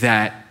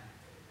that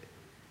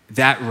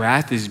that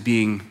wrath is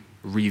being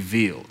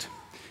revealed.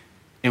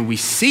 And we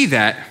see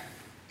that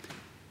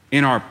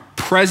in our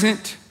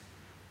present,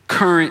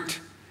 current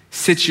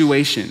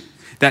situation.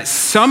 That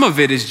some of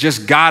it is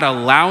just God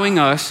allowing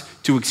us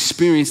to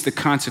experience the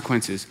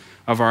consequences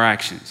of our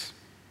actions.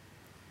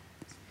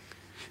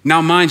 Now,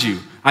 mind you,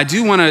 I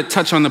do want to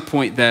touch on the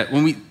point that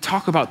when we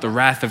talk about the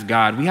wrath of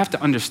God, we have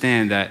to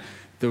understand that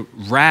the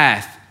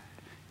wrath,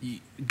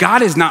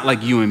 God is not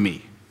like you and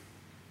me.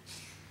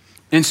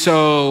 And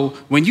so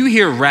when you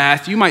hear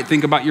wrath, you might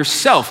think about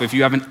yourself if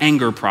you have an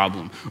anger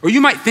problem. Or you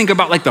might think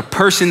about like the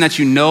person that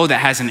you know that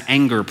has an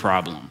anger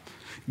problem.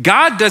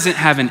 God doesn't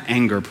have an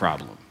anger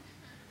problem.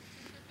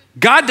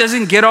 God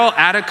doesn't get all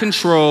out of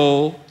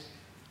control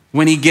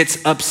when he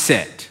gets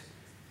upset.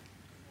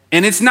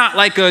 And it's not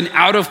like an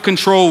out of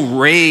control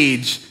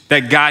rage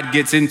that God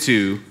gets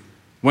into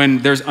when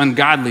there's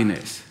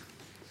ungodliness.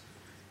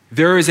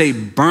 There is a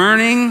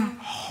burning,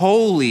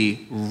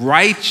 holy,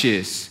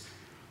 righteous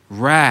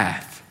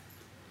wrath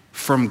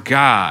from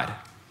God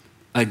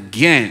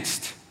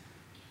against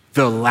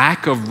the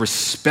lack of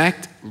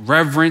respect,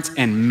 reverence,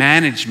 and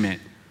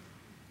management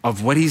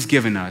of what he's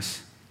given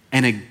us,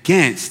 and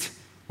against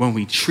when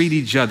we treat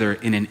each other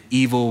in an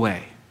evil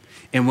way.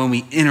 And when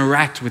we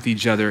interact with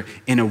each other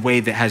in a way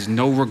that has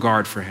no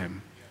regard for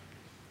him.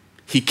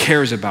 He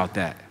cares about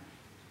that.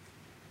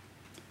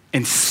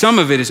 And some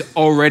of it is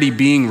already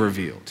being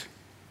revealed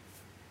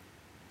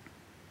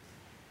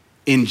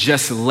in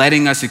just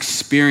letting us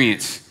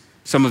experience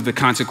some of the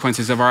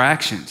consequences of our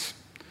actions.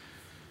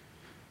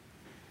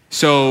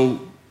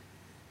 So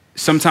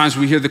sometimes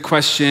we hear the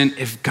question,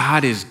 if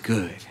God is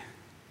good,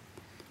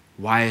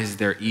 why is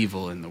there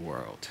evil in the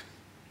world?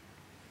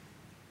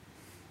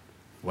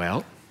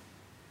 Well,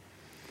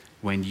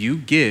 when you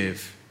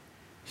give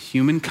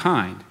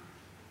humankind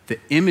the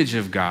image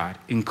of God,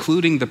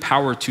 including the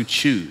power to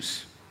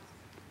choose,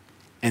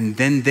 and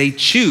then they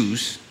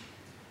choose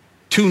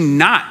to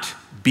not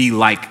be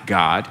like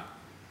God,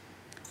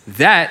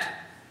 that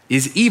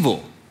is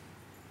evil.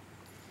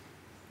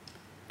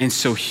 And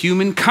so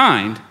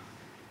humankind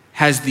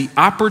has the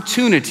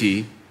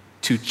opportunity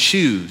to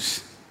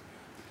choose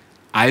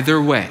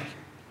either way.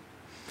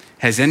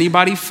 Has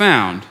anybody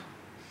found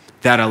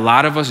that a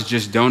lot of us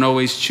just don't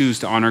always choose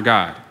to honor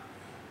God?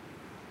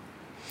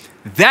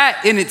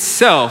 That in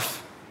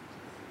itself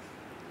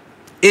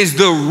is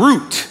the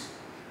root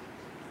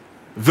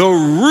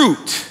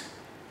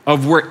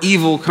of where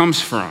evil comes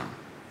from.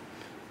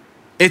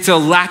 It's a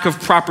lack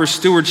of proper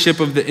stewardship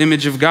of the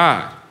image of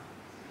God.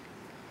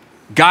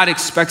 God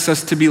expects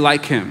us to be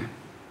like him.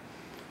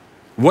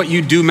 What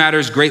you do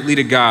matters greatly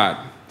to God.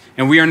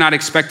 And we are not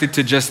expected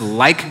to just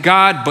like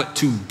God, but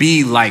to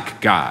be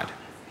like God.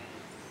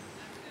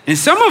 And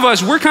some of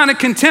us, we're kind of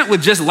content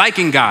with just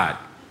liking God.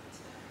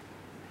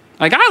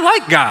 Like, I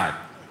like God.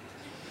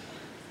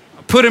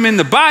 I put him in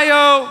the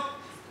bio.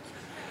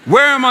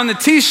 wear them on the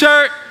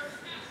t-shirt.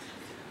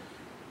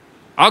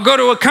 I'll go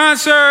to a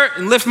concert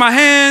and lift my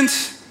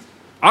hands.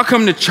 I'll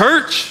come to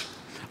church.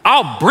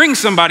 I'll bring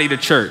somebody to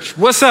church.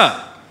 What's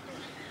up?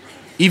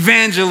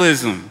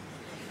 Evangelism.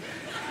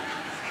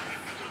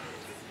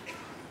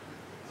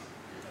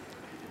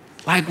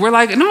 Like, we're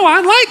like, no,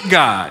 I like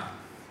God.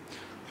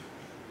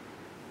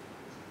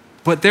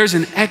 But there's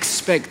an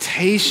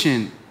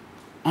expectation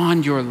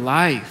on your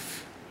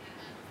life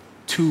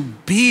to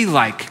be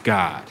like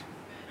God.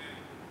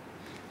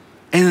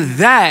 And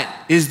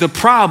that is the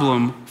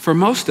problem for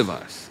most of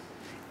us.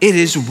 It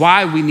is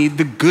why we need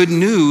the good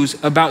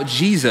news about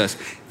Jesus.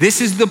 This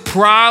is the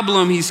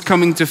problem he's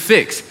coming to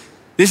fix.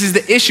 This is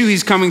the issue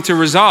he's coming to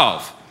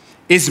resolve,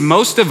 is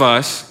most of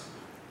us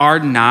are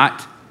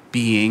not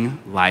being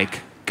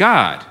like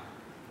God.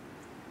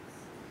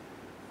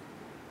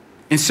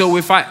 And so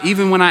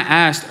even when I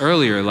asked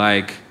earlier,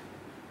 like,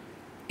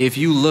 if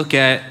you look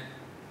at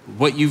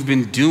what you've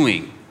been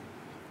doing,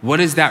 what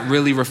does that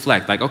really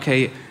reflect? Like,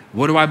 okay,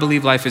 what do I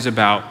believe life is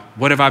about?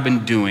 What have I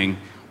been doing?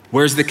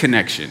 Where's the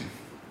connection?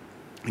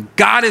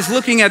 God is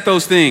looking at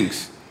those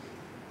things.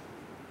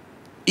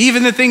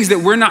 Even the things that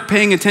we're not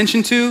paying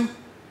attention to,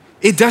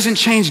 it doesn't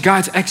change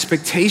God's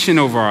expectation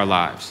over our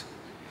lives.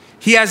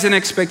 He has an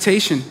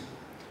expectation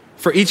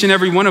for each and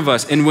every one of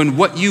us. And when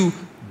what you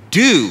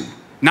do,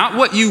 not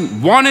what you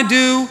want to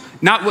do,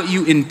 not what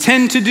you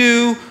intend to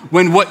do,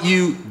 when what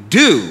you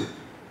do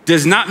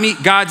does not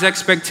meet God's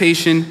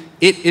expectation,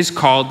 it is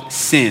called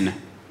sin.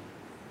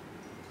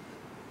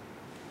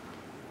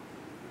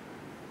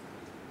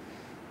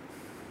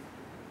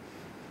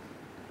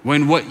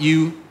 When what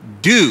you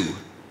do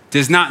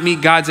does not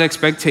meet God's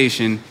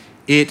expectation,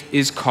 it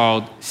is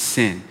called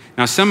sin.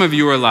 Now, some of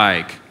you are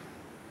like,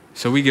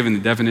 so we given the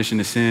definition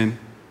of sin?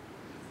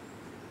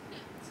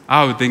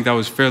 I would think that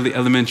was fairly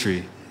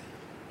elementary.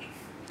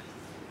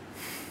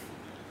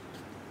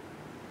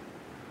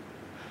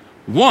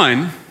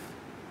 One,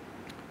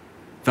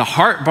 the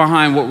heart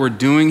behind what we're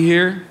doing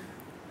here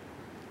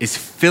is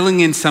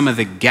filling in some of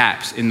the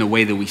gaps in the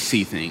way that we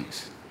see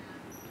things.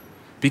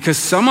 Because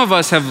some of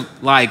us have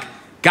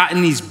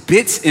gotten these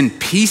bits and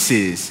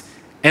pieces,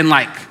 and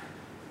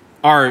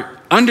our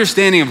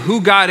understanding of who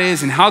God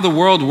is and how the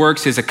world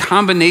works is a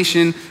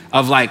combination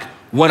of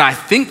what I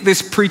think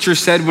this preacher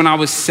said when I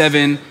was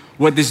 7,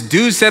 what this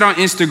dude said on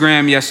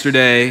Instagram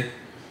yesterday,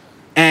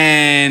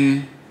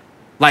 and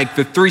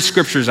the 3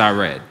 scriptures I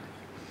read.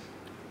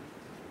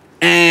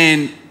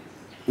 And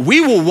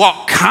we will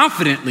walk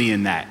confidently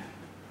in that.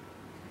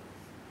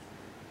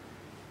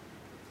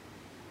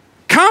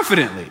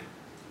 Confidently.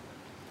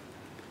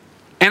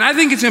 And I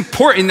think it's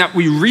important that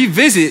we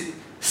revisit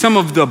some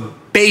of the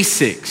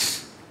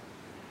basics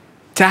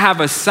to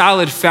have a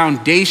solid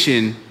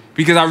foundation,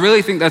 because I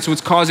really think that's what's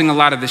causing a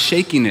lot of the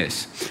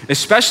shakiness,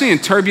 especially in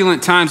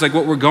turbulent times like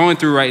what we're going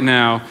through right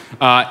now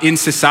in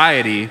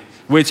society,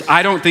 which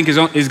I don't think is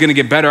going to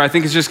get better. I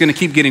think it's just going to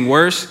keep getting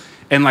worse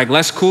and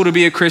less cool to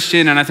be a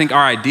Christian. And I think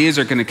our ideas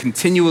are going to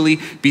continually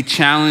be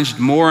challenged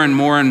more and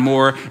more and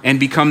more and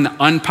become the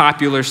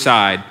unpopular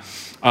side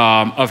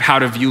of how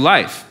to view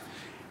life.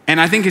 And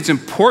I think it's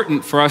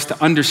important for us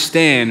to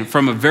understand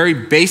from a very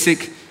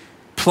basic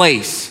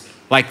place,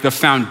 the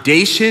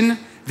foundation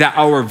that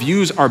our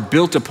views are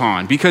built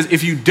upon. Because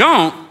if you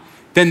don't,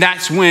 then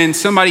that's when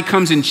somebody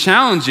comes and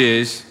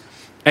challenges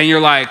and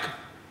you're like,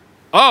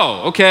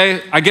 oh,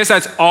 okay, I guess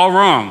that's all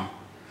wrong.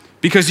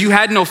 Because you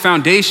had no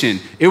foundation.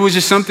 It was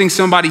just something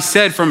somebody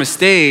said from a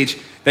stage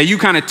that you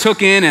kind of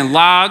took in and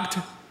logged.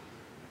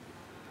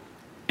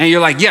 And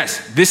you're like,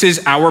 yes, this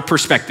is our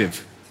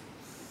perspective.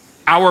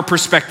 Our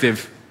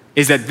perspective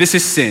is that this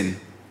is sin.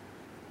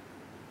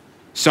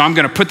 So I'm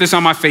going to put this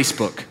on my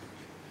Facebook,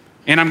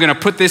 and I'm going to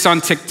put this on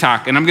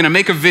TikTok, and I'm going to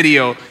make a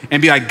video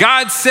and be like,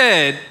 God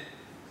said,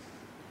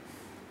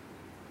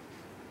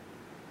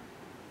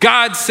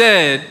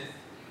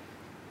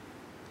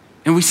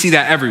 and we see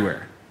that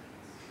everywhere.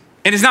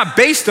 And it's not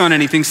based on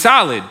anything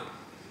solid.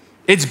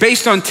 It's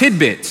based on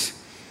tidbits.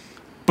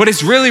 But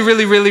it's really,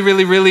 really, really,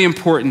 really, really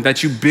important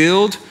that you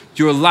build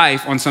your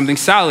life on something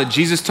solid.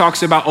 Jesus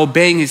talks about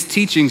obeying his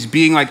teachings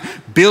being like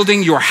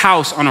building your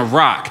house on a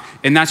rock.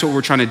 And that's what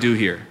we're trying to do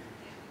here.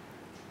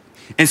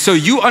 And so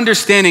you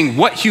understanding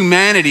what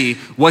humanity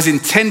was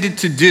intended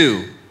to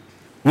do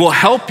will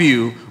help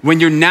you when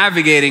you're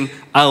navigating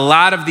a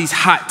lot of these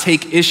hot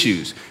take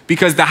issues.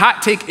 Because the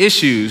hot take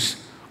issues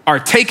are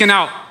taking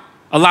out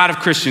a lot of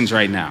Christians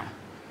right now.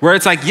 Where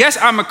it's like, yes,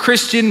 I'm a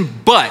Christian,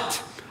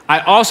 but I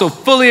also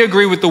fully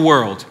agree with the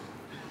world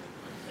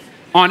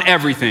on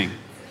everything.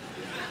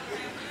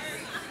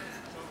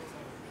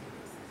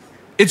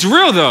 It's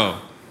real though.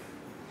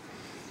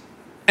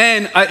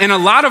 And a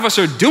lot of us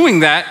are doing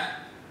that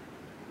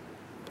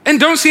and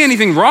don't see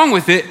anything wrong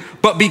with it,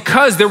 but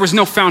because there was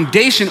no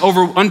foundation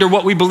under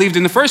what we believed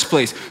in the first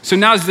place. So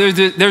now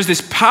there's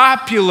this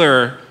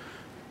popular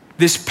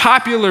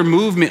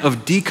movement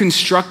of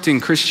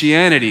deconstructing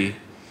Christianity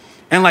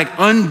and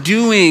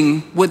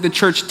undoing what the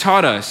church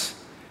taught us.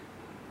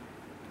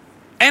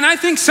 And I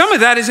think some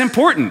of that is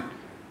important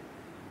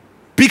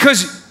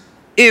because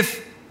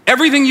if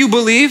everything you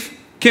believe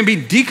can be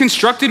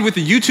deconstructed with a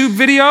YouTube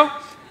video,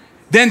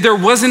 then there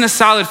wasn't a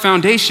solid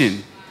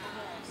foundation.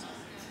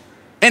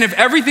 And if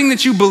everything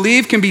that you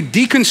believe can be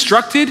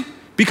deconstructed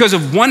because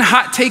of one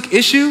hot take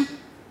issue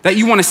that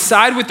you want to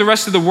side with the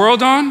rest of the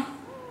world on,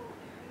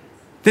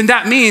 then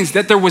that means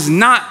that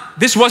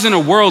this wasn't a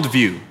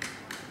worldview.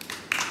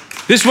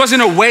 This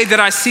wasn't a way that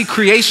I see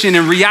creation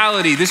and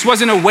reality. This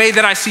wasn't a way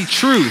that I see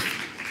truth.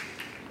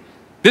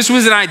 This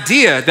was an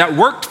idea that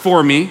worked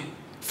for me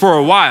for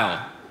a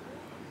while.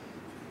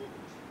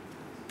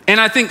 And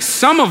I think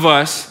some of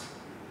us,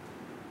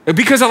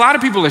 because a lot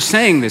of people are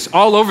saying this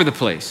all over the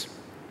place,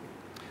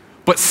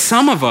 but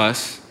some of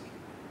us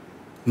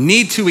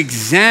need to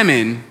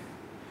examine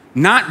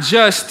not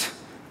just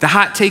the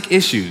hot take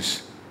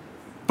issues,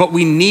 but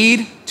we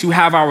need to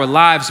have our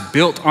lives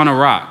built on a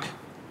rock.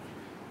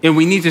 And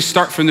we need to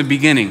start from the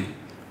beginning,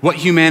 what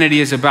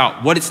humanity is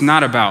about, what it's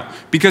not about.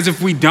 Because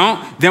if we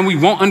don't, then we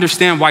won't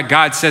understand why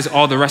God says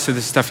all the rest of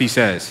the stuff he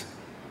says.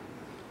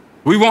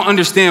 We won't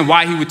understand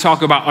why he would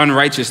talk about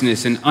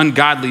unrighteousness and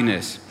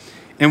ungodliness.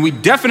 And we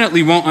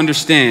definitely won't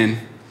understand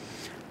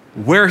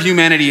where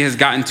humanity has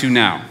gotten to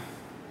now.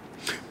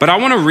 But I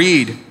want to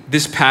read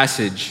this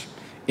passage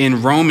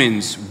in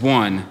Romans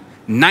 1,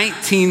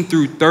 19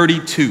 through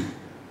 32.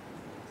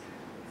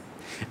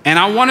 And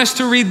I want us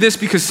to read this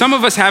because some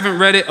of us haven't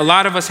read it, a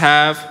lot of us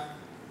have.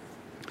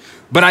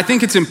 But I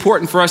think it's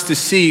important for us to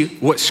see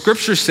what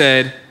Scripture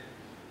said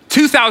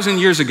 2,000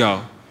 years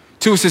ago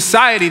to a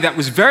society that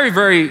was very,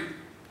 very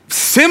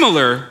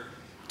similar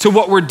to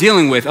what we're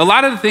dealing with. A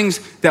lot of the things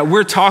that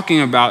we're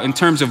talking about in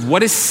terms of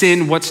what is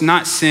sin, what's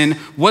not sin,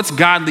 what's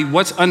godly,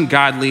 what's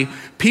ungodly,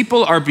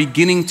 people are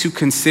beginning to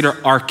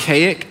consider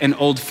archaic and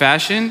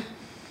old-fashioned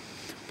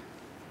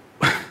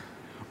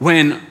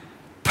when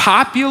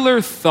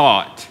popular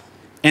thought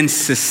and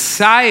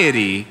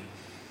society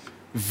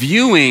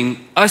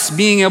viewing us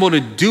being able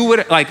to do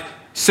it, like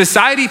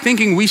society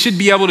thinking we should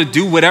be able to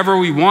do whatever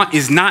we want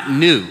is not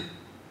new.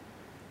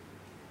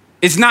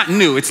 It's not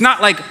new. It's not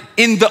like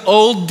in the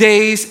old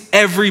days,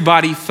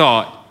 everybody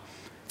thought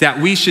that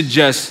we should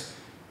just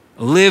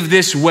live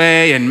this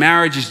way and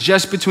marriage is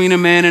just between a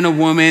man and a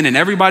woman and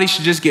everybody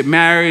should just get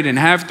married and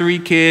have 3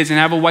 kids and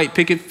have a white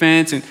picket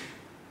fence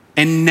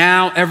and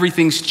now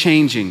everything's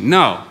changing.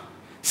 No,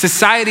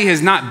 society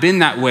has not been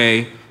that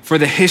way for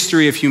the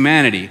history of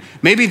humanity.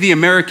 Maybe the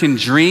American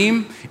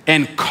dream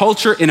and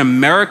culture in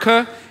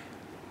America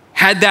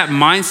had that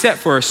mindset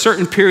for a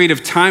certain period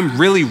of time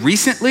really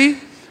recently.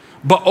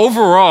 But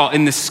overall,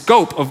 in the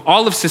scope of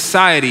all of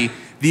society,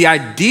 the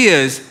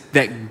ideas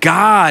that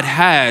God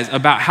has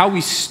about how we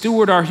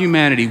steward our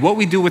humanity, what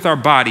we do with our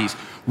bodies,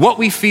 what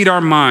we feed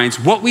our minds,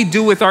 what we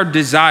do with our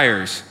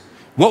desires,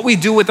 what we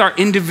do with our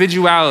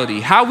individuality,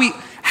 how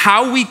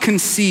we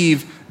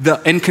conceive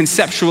and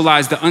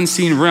conceptualize the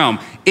unseen realm,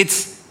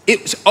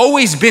 it's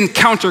always been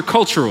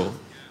countercultural.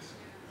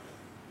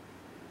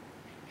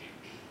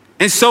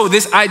 And so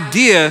this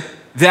idea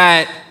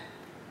that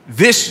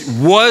this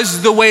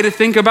was the way to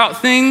think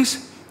about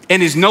things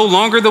and is no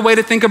longer the way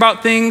to think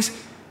about things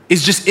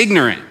is just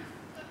ignorant.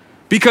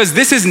 Because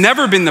this has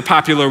never been the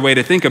popular way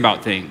to think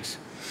about things.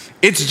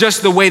 It's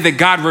just the way that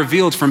God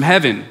revealed from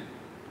heaven.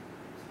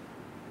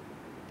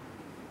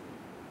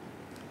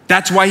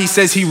 That's why he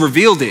says he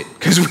revealed it,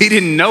 because we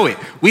didn't know it.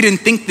 We didn't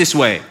think this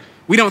way.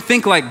 We don't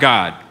think like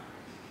God.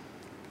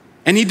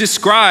 And he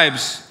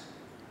describes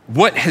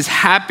what has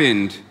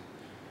happened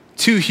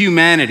to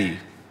humanity.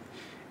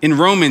 In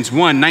Romans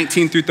 1,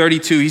 19 through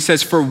 32, he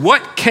says, "For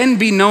what can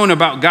be known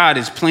about God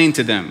is plain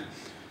to them,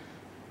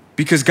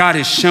 because God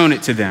has shown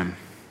it to them.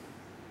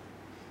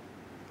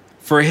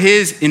 For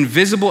his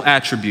invisible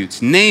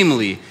attributes,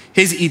 namely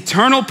his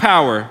eternal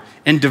power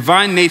and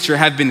divine nature,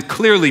 have been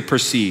clearly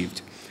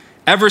perceived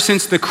ever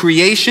since the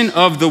creation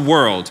of the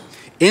world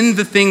in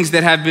the things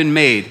that have been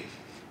made."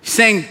 He's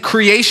saying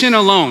creation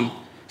alone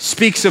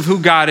speaks of who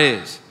God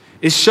is.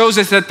 It shows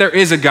us that there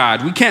is a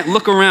God. We can't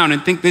look around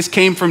and think this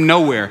came from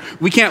nowhere.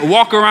 We can't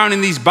walk around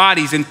in these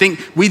bodies and think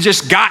we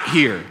just got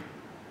here.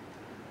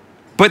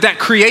 But that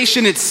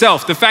creation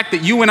itself, the fact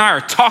that you and I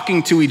are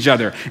talking to each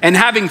other and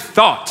having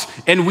thoughts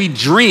and we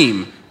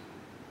dream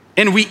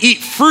and we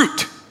eat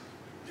fruit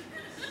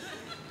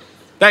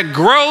that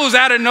grows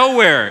out of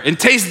nowhere and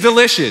tastes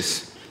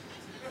delicious.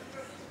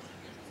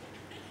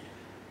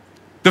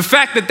 The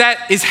fact that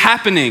that is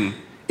happening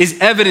is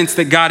evidence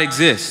that God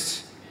exists.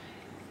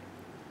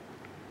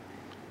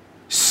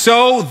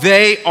 So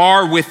they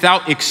are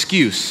without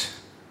excuse.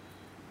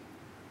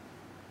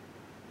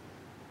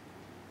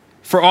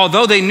 For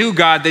although they knew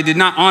God, they did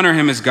not honor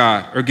him as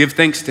God or give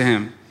thanks to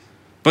him,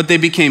 but they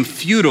became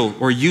futile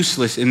or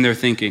useless in their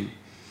thinking,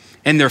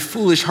 and their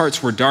foolish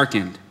hearts were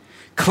darkened.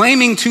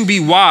 Claiming to be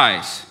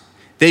wise,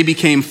 they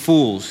became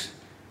fools.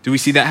 Do we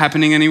see that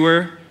happening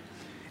anywhere?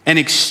 And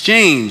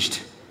exchanged,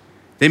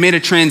 they made a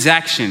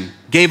transaction,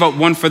 gave up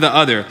one for the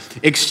other,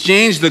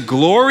 exchanged the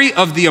glory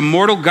of the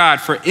immortal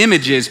God for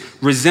images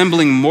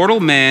resembling mortal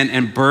man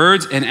and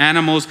birds and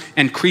animals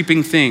and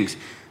creeping things.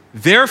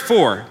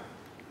 Therefore,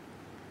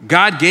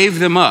 God gave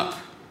them up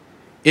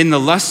in the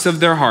lusts of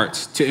their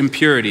hearts to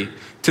impurity,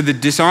 to the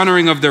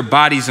dishonoring of their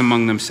bodies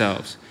among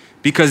themselves,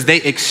 because they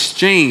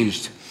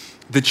exchanged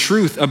the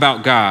truth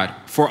about God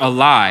for a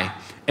lie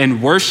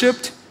and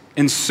worshiped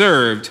and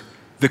served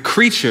the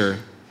creature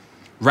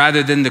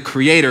rather than the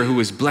Creator, who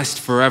is blessed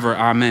forever.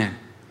 Amen.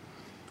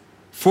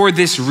 For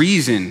this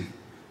reason,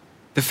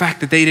 the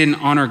fact that they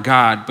didn't honor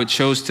God but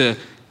chose to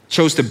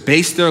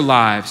base their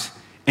lives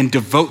and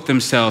devote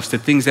themselves to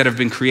things that have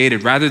been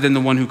created rather than the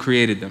one who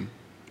created them.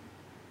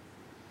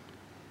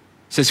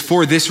 It says,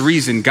 for this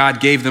reason, God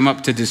gave them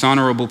up to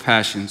dishonorable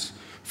passions,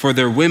 for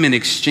their women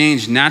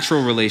exchanged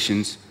natural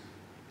relations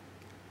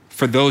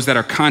for those that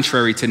are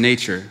contrary to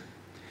nature.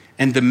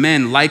 And the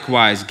men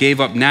likewise gave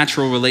up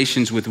natural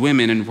relations with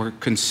women and were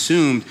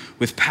consumed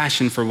with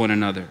passion for one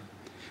another.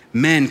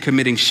 Men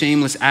committing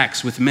shameless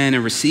acts with men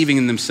and receiving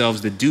in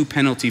themselves the due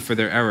penalty for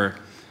their error.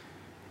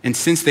 And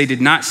since they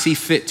did not see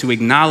fit to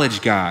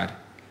acknowledge God,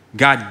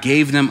 God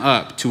gave them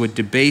up to a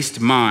debased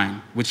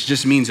mind, which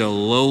just means a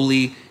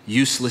lowly,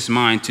 useless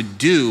mind, to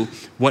do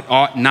what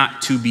ought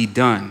not to be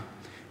done.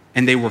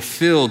 And they were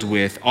filled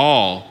with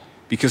all,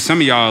 because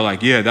some of y'all are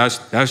like, yeah,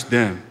 that's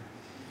them.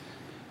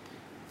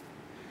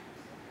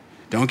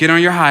 Don't get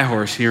on your high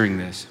horse hearing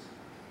this.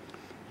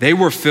 They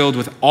were filled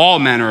with all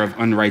manner of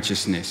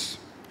unrighteousness,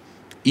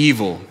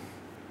 evil,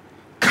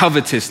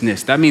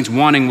 covetousness. That means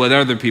wanting what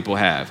other people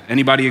have.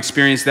 Anybody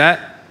experience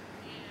that?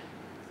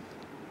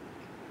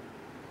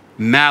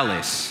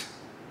 Malice.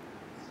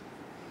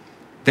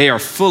 They are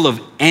full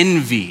of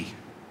envy,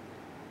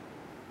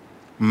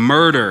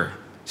 murder,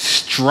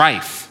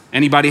 strife.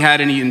 Anybody had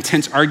any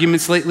intense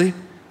arguments lately?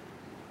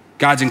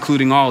 God's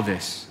including all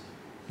this.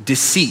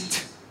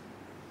 Deceit,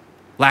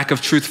 lack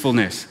of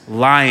truthfulness,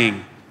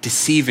 lying,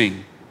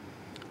 deceiving,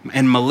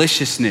 and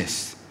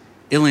maliciousness,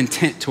 ill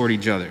intent toward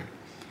each other.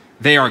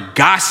 They are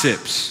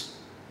gossips.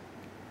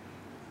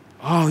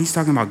 Oh, he's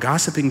talking about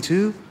gossiping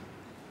too?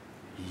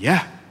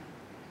 Yeah.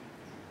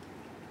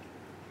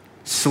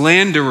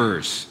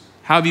 Slanderers.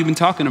 How have you been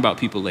talking about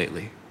people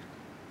lately?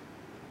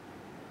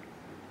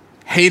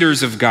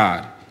 Haters of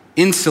God,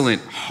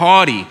 insolent,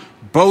 haughty,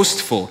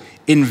 boastful,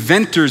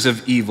 inventors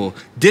of evil,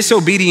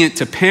 disobedient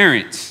to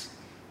parents,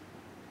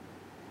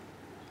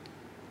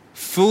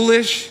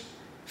 foolish,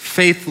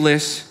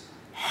 faithless,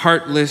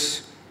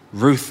 heartless,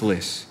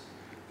 ruthless.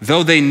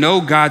 Though they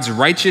know God's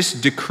righteous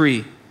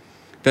decree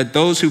that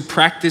those who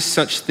practice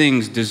such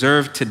things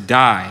deserve to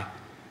die,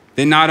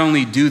 they not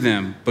only do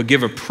them, but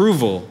give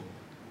approval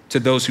to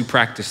those who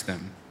practice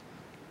them.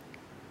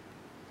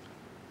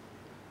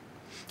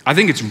 I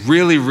think it's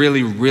really,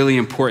 really, really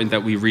important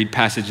that we read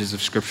passages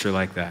of scripture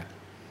like that.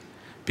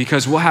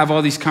 Because we'll have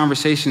all these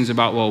conversations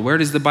about, well, where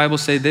does the Bible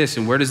say this?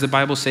 And where does the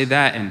Bible say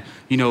that? And,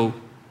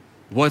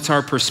 what's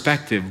our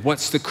perspective?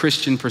 What's the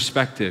Christian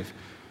perspective?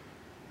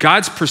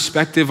 God's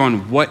perspective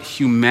on what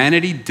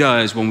humanity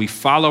does when we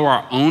follow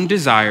our own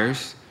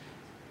desires,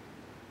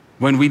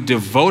 when we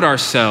devote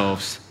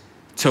ourselves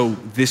to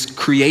this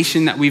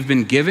creation that we've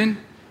been given,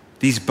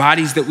 these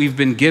bodies that we've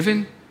been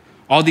given,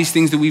 all these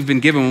things that we've been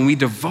given, when we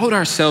devote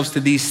ourselves to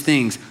these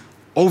things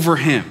over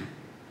Him,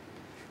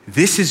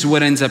 this is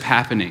what ends up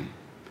happening.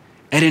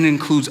 And it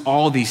includes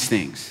all these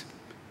things.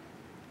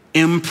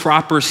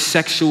 Improper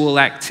sexual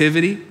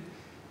activity,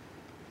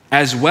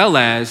 as well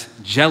as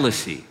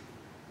jealousy,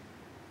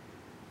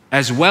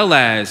 as well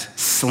as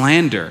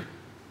slander.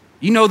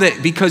 You know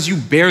that because you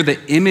bear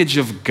the image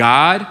of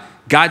God,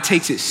 God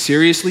takes it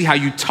seriously how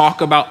you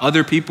talk about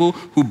other people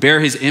who bear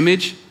His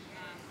image?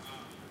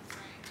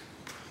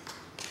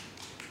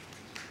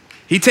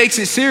 He takes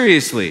it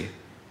seriously.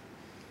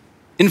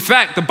 In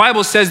fact, the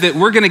Bible says that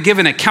we're going to give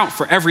an account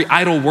for every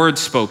idle word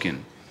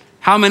spoken.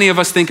 How many of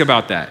us think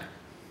about that?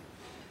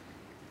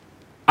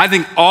 I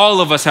think all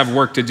of us have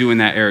work to do in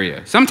that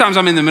area. Sometimes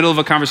I'm in the middle of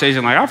a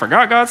conversation like, I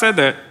forgot God said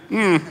that.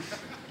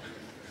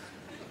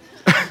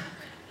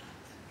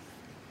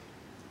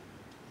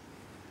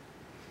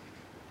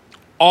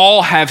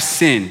 All have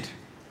sinned.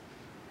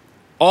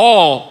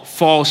 All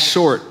fall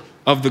short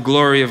of the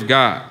glory of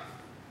God.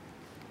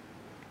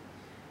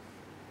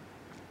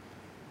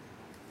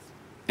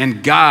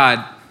 And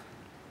God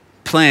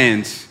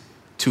plans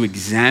to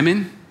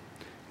examine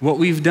what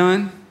we've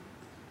done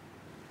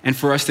and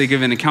for us to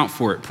give an account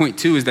for it. Point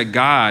 2 is that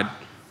God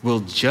will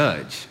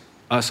judge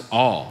us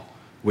all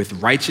with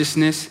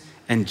righteousness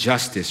and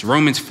justice.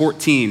 Romans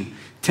 14,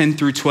 10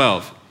 through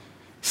 12.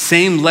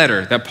 Same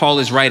letter that Paul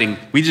is writing.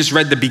 We just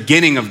read the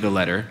beginning of the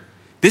letter.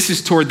 This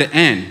is toward the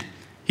end.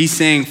 He's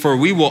saying, for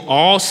we will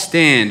all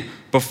stand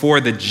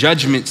before the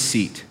judgment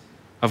seat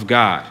of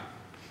God.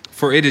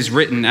 For it is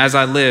written, as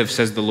I live,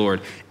 says the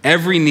Lord,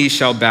 every knee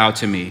shall bow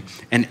to me,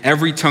 and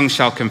every tongue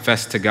shall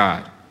confess to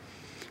God.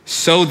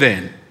 So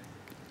then,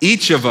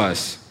 each of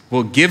us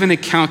will give an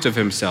account of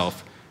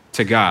himself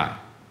to God.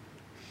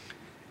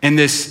 And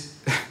this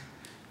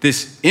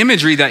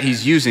imagery that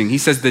he's using, he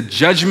says the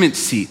judgment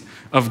seat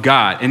of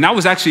God. And that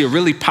was actually a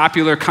really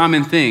popular,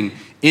 common thing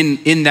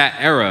in that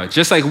era.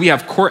 Just like we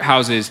have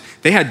courthouses,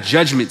 they had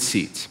judgment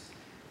seats.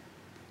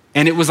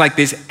 And it was like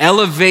this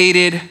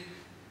elevated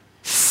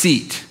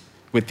seat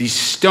with these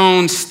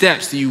stone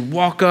steps that you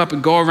walk up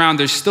and go around.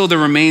 There's still the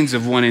remains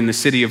of one in the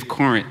city of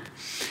Corinth.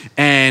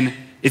 And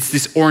it's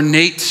this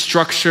ornate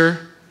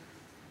structure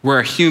where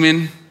a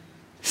human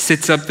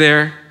sits up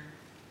there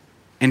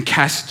and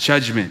casts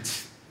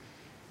judgment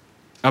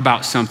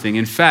about something.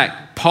 In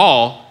fact,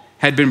 Paul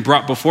had been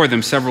brought before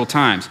them several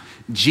times.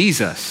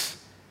 Jesus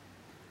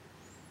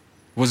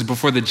was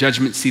before the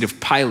judgment seat of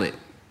Pilate.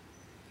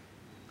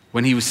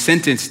 When he was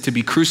sentenced to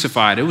be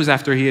crucified, it was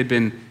after he had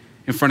been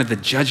in front of the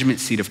judgment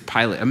seat of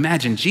Pilate.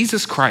 Imagine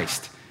Jesus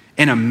Christ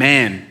and a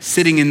man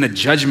sitting in the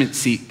judgment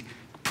seat,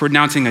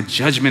 pronouncing a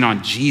judgment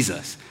on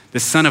Jesus, the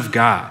Son of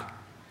God,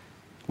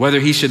 whether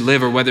he should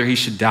live or whether he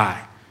should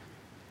die,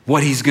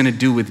 what he's gonna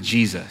do with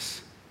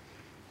Jesus.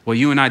 Well,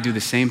 you and I do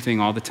the same thing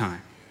all the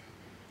time.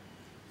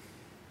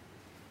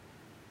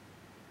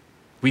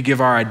 We give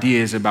our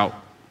ideas about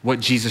what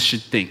Jesus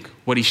should think,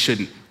 what he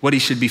shouldn't, what he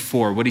should be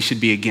for, what he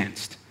should be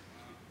against,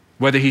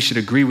 whether he should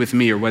agree with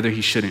me or whether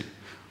he shouldn't.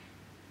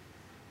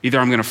 Either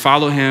I'm gonna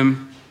follow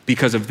him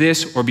because of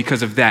this or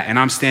because of that, and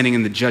I'm standing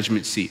in the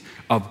judgment seat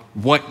of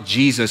what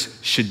Jesus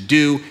should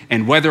do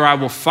and whether I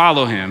will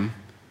follow him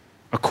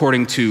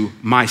according to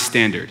my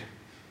standard.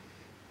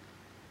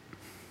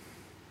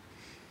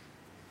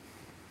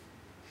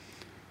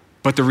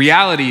 But the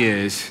reality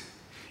is,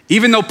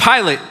 even though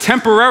Pilate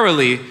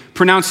temporarily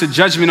pronounced a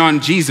judgment on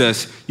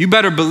Jesus, you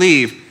better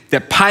believe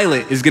that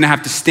Pilate is gonna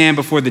have to stand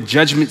before the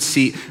judgment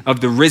seat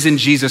of the risen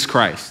Jesus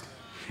Christ.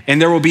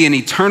 And there will be an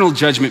eternal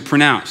judgment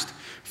pronounced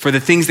for the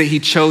things that he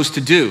chose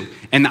to do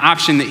and the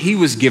option that he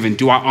was given.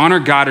 Do I honor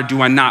God or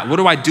do I not? What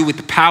do I do with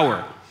the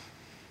power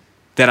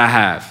that I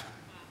have?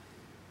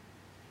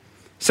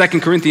 2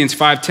 Corinthians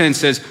 5:10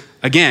 says,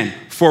 again,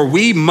 for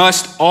we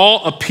must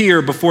all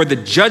appear before the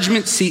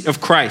judgment seat of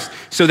Christ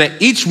so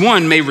that each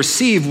one may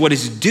receive what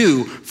is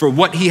due for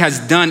what he has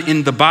done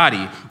in the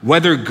body,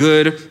 whether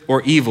good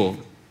or evil.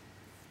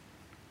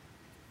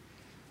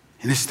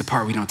 And this is the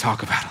part we don't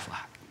talk about a lot.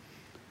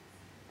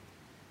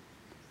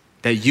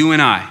 That you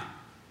and I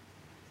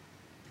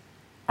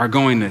are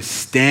going to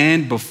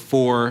stand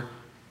before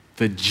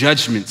the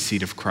judgment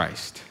seat of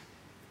Christ.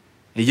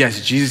 And yes,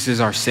 Jesus is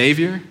our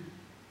Savior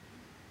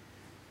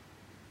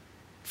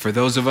for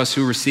those of us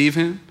who receive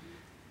him.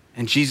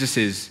 And Jesus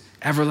is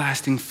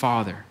everlasting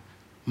Father,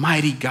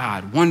 mighty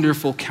God,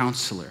 wonderful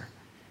Counselor.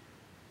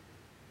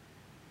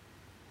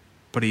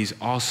 But he's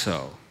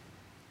also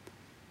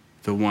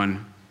the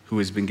one who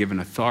has been given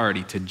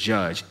authority to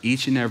judge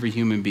each and every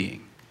human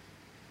being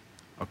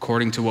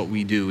according to what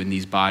we do in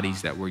these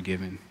bodies that we're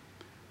given,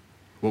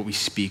 what we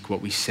speak,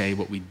 what we say,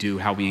 what we do,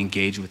 how we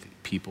engage with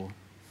people,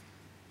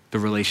 the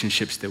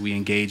relationships that we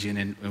engage in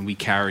and we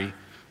carry,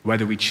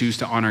 whether we choose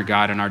to honor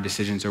God in our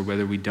decisions or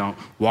whether we don't,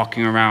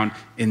 walking around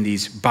in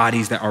these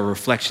bodies that are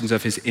reflections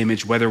of his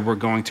image, whether we're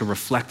going to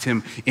reflect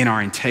him in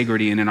our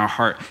integrity and in our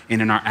heart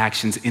and in our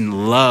actions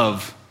in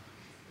love.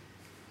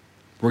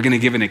 We're gonna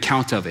give an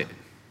account of it.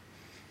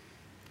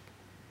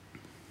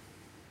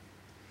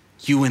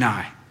 You and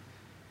I.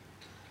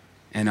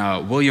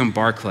 And William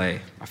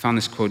Barclay, I found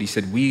this quote. He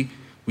said, we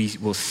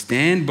will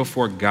stand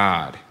before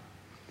God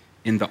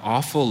in the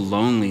awful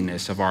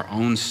loneliness of our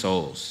own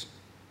souls.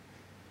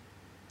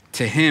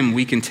 To him,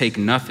 we can take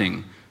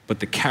nothing but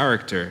the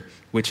character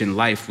which in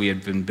life we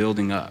had been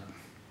building up.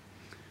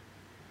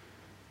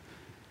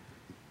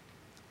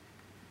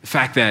 The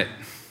fact that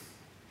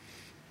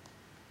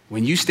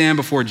when you stand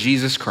before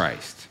Jesus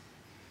Christ,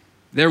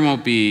 there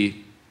won't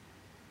be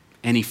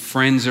any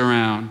friends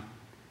around.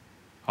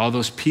 All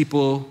those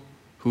people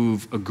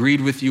who've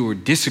agreed with you or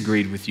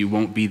disagreed with you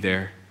won't be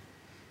there.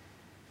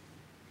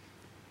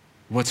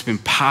 What's been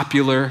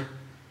popular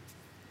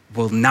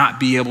will not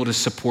be able to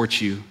support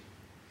you.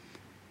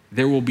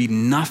 There will be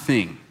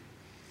nothing.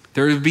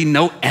 There will be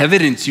no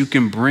evidence you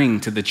can bring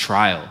to the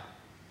trial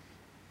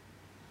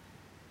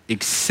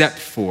except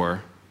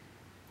for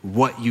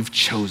what you've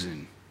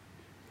chosen,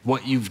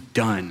 what you've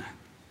done.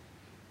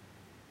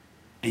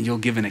 And you'll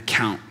give an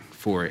account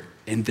for it,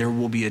 and there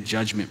will be a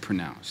judgment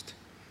pronounced.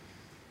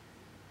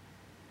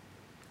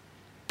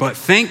 But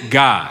thank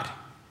God,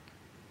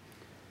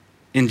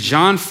 in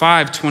John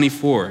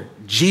 5:24,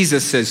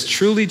 Jesus says,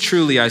 truly,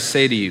 truly, I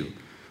say to you,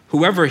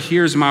 whoever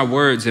hears my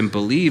words and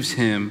believes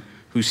him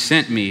who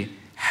sent me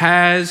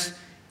has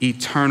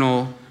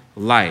eternal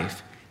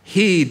life.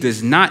 He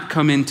does not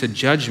come into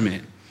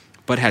judgment,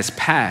 but has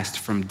passed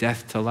from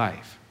death to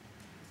life.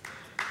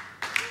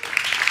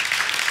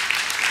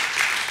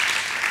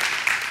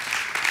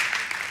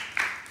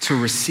 To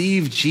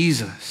receive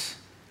Jesus,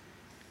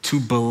 to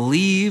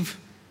believe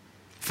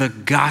the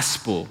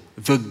gospel,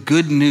 the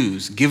good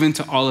news given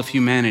to all of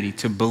humanity,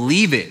 to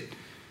believe it,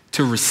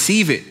 to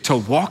receive it, to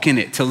walk in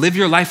it, to live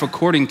your life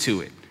according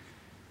to it,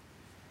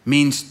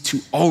 means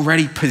to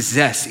already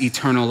possess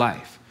eternal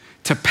life,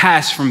 to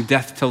pass from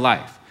death to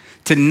life,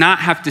 to not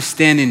have to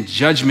stand in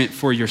judgment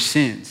for your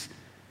sins.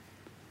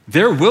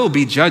 There will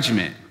be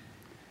judgment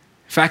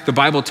In fact, the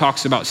Bible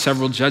talks about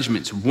several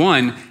judgments.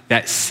 One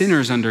that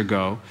sinners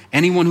undergo.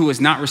 Anyone who has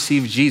not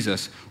received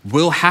Jesus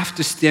will have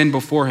to stand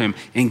before him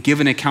and give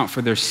an account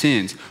for their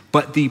sins.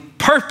 But the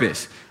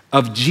purpose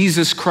of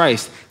Jesus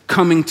Christ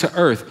coming to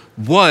earth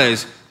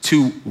was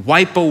to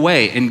wipe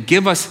away and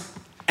give us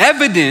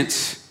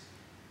evidence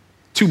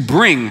to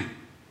bring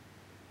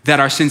that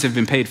our sins have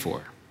been paid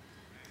for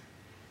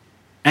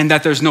and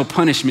that there's no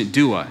punishment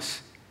due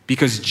us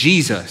because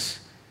Jesus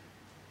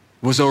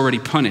was already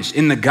punished.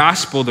 In the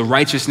gospel, the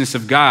righteousness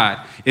of God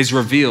is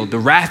revealed. The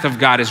wrath of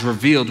God is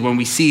revealed when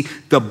we see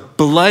the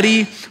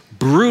bloody,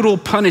 brutal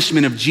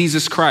punishment of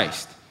Jesus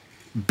Christ,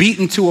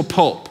 beaten to a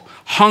pulp,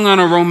 hung on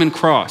a Roman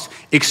cross,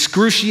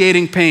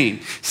 excruciating pain,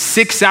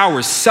 6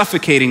 hours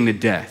suffocating to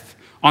death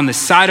on the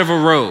side of a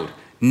road,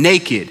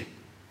 naked,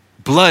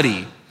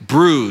 bloody,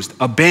 bruised,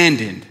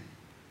 abandoned.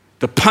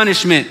 The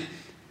punishment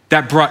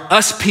that brought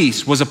us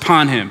peace was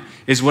upon him,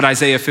 is what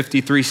Isaiah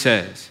 53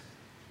 says.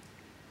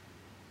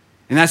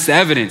 And that's the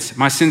evidence.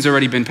 My sin's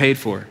already been paid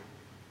for.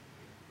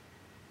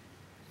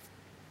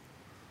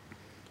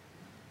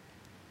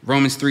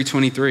 Romans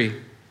 3:23.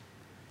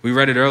 We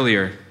read it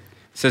earlier. It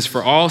says,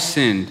 for all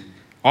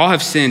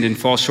have sinned and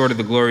fall short of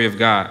the glory of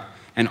God,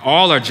 and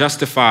all are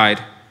justified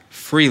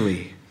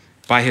freely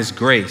by his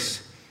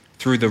grace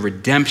through the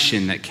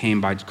redemption that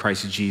came by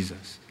Christ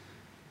Jesus.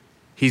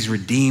 He's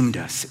redeemed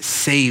us,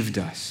 saved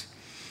us.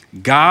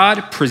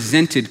 God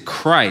presented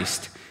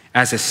Christ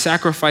as a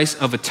sacrifice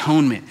of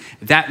atonement.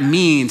 That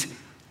means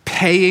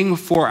paying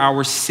for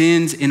our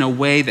sins in a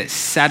way that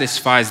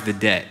satisfies the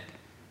debt.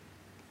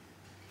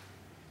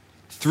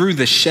 Through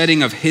the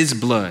shedding of his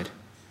blood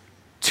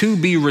to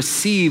be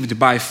received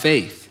by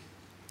faith.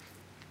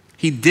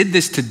 He did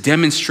this to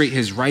demonstrate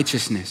his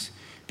righteousness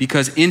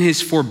because in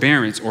his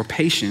forbearance or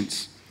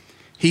patience,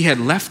 he had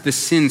left the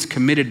sins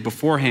committed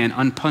beforehand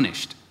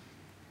unpunished.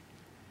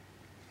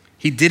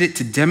 He did it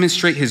to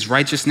demonstrate his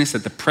righteousness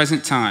at the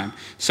present time,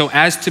 so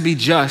as to be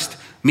just,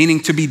 meaning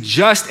to be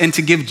just and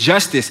to give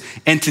justice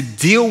and to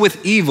deal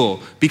with evil,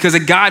 because a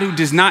God who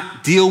does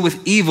not deal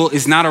with evil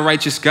is not a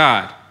righteous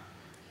God.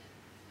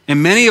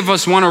 And many of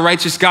us want a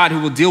righteous God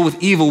who will deal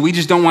with evil. We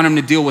just don't want him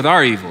to deal with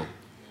our evil.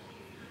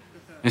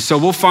 And so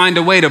we'll find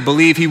a way to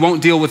believe he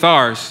won't deal with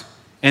ours.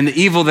 And the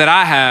evil that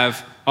I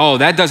have, oh,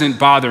 that doesn't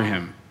bother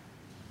him.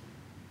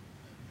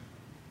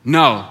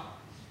 No.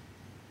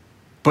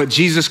 But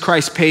Jesus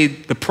Christ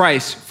paid the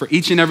price for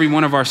each and every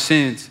one of our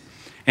sins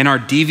and our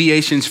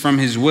deviations from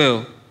his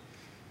will.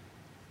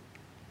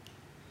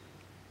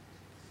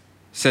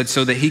 Said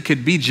so that he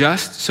could be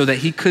just, so that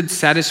he could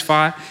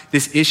satisfy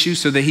this issue,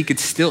 so that he could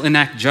still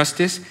enact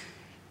justice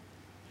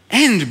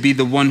and be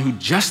the one who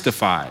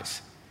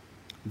justifies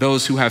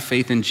those who have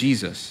faith in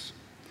Jesus.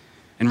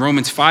 And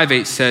Romans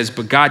 5:8 says,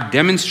 but God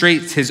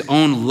demonstrates his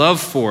own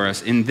love for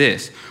us in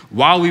this: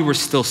 while we were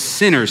still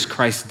sinners,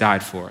 Christ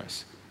died for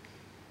us.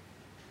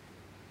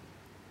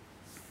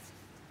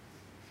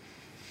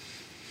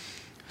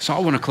 So I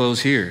want to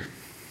close here.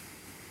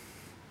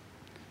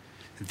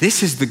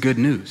 This is the good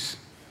news.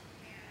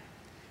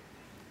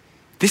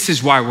 This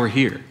is why we're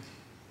here.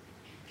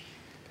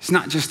 It's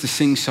not just to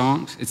sing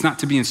songs. It's not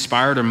to be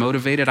inspired or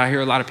motivated. I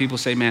hear a lot of people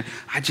say, man,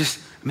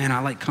 I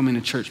like coming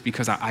to church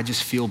because I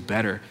just feel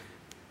better.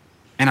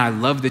 And I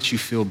love that you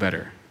feel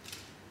better.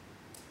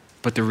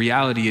 But the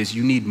reality is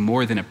you need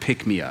more than a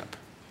pick-me-up.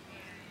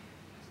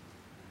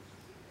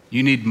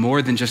 You need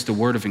more than just a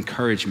word of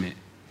encouragement.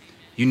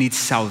 You need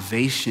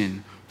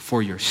salvation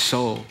for your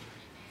soul.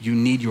 You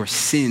need your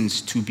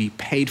sins to be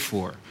paid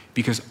for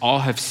because all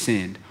have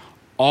sinned.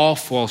 All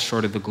fall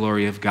short of the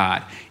glory of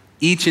God.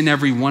 Each and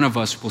every one of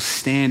us will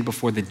stand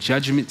before the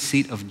judgment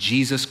seat of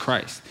Jesus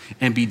Christ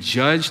and be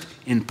judged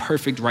in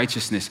perfect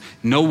righteousness.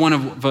 No one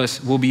of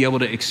us will be able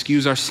to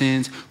excuse our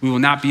sins. We will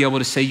not be able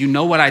to say, you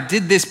know what, I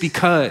did this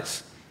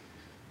because.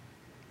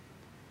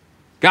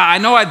 God, I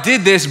know I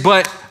did this,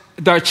 but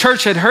the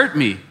church had hurt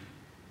me.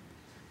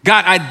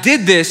 God, I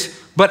did this,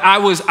 but I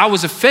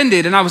was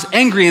offended and I was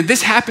angry and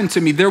this happened to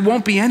me. There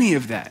won't be any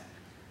of that.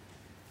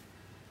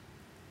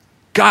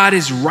 God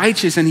is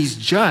righteous and he's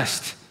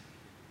just.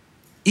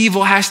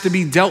 Evil has to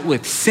be dealt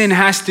with. Sin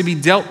has to be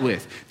dealt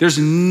with. There's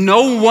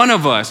no one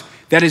of us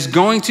that is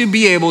going to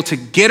be able to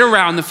get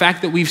around the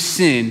fact that we've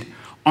sinned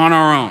on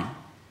our own.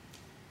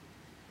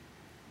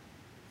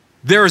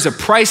 There is a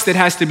price that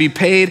has to be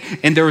paid,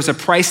 and there is a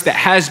price that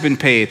has been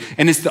paid,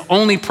 and it's the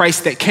only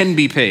price that can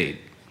be paid.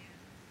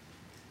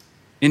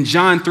 In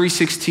John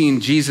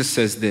 3:16, Jesus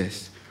says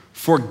this: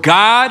 for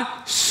God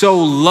so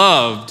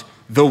loved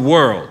the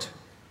world,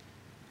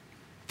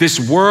 this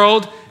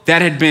world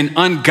that had been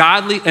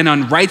ungodly and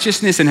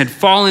unrighteousness and had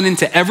fallen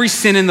into every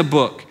sin in the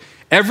book,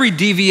 every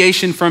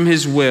deviation from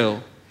his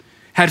will,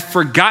 had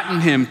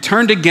forgotten him,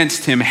 turned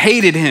against him,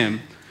 hated him.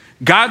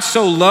 God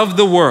so loved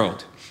the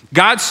world.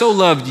 God so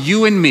loved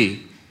you and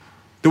me,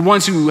 the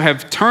ones who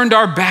have turned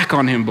our back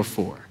on him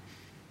before,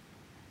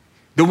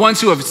 the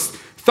ones who have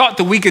thought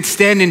that we could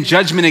stand in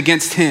judgment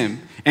against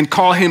him and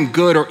call him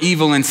good or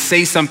evil and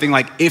say something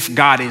like, if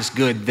God is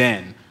good,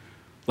 then.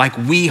 Like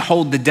we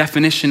hold the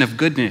definition of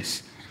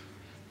goodness.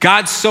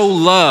 God so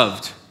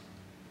loved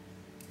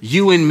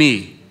you and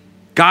me.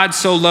 God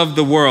so loved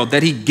the world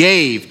that he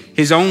gave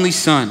his only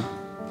son,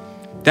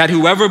 that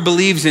whoever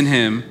believes in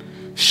him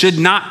should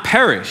not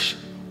perish,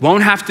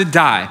 won't have to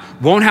die,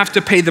 won't have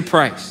to pay the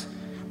price,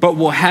 but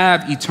will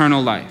have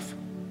eternal life.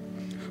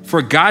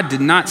 For God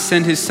did not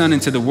send his son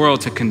into the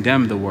world to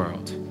condemn the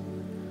world,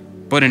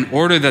 but in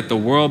order that the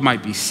world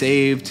might be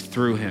saved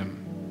through him.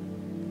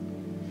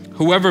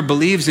 Whoever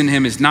believes in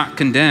him is not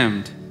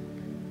condemned,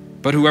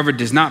 but whoever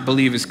does not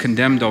believe is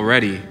condemned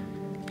already,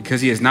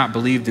 because he has not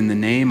believed in the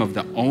name of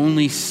the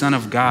only Son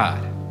of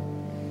God.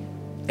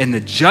 And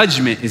the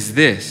judgment is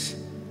this: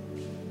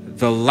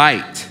 the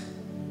light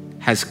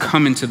has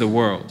come into the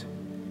world,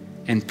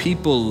 and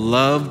people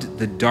loved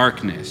the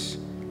darkness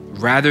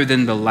rather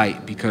than the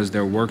light because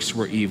their works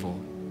were evil.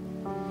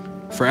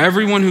 For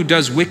everyone who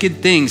does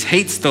wicked things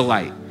hates the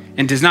light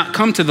and does not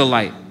come to the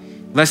light,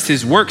 lest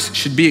his works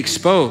should be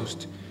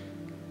exposed.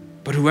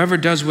 But whoever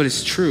does what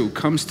is true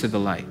comes to the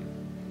light,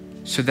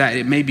 so that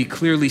it may be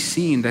clearly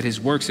seen that his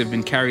works have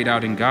been carried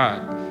out in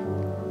God.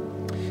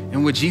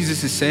 And what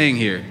Jesus is saying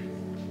here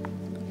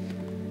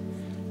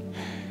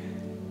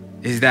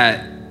is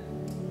that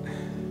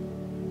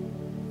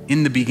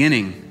in the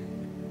beginning,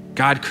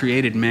 God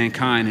created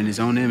mankind in his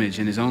own image,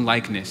 in his own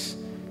likeness,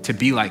 to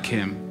be like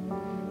him,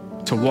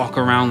 to walk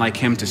around like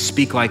him, to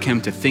speak like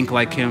him, to think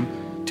like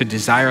him, to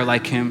desire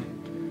like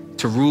him,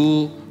 to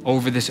rule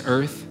over this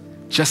earth,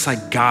 just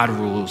like God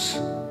rules.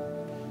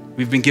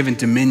 We've been given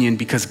dominion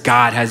because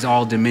God has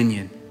all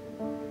dominion,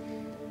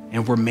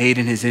 and we're made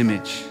in his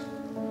image.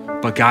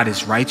 But God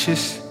is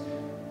righteous.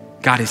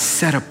 God is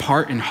set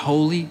apart and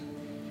holy.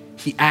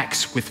 He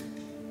acts with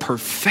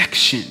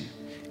perfection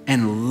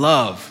and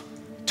love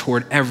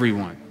toward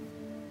everyone.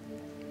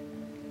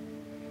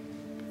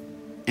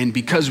 And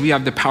because we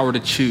have the power to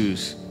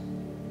choose,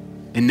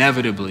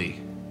 inevitably,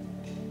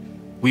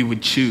 we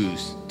would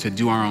choose to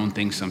do our own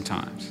thing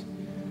sometimes.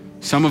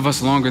 Some of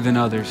us longer than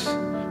others,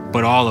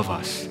 but all of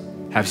us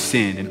have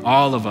sinned, and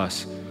all of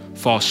us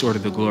fall short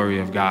of the glory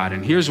of God.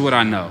 And here's what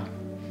I know.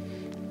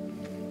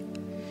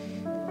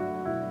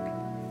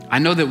 I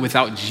know that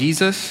without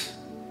Jesus,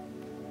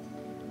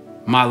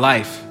 my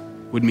life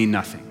would mean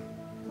nothing.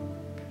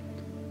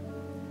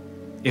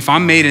 If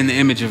I'm made in the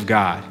image of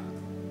God,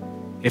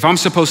 if I'm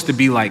supposed to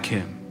be like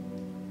him,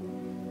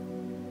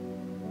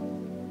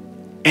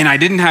 and I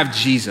didn't have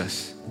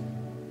Jesus,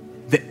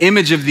 the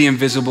image of the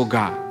invisible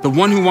God, the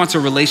one who wants a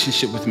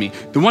relationship with me,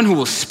 the one who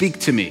will speak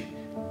to me,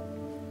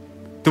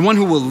 the one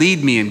who will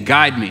lead me and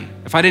guide me.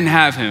 If I didn't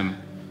have him,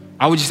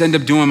 I would just end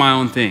up doing my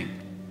own thing.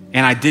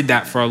 And I did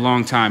that for a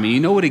long time. And you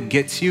know what it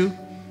gets you?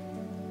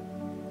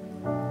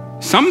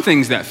 Some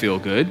things that feel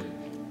good,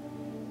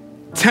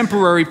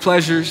 temporary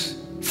pleasures,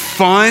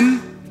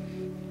 fun.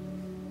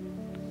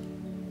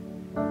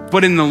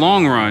 But in the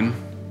long run,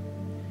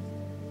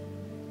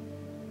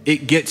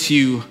 it gets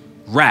you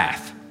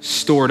wrath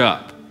stored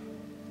up,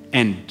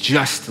 and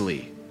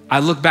justly. I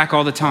look back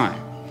all the time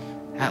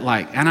at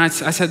and I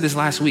said this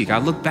last week, I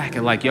look back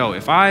at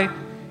if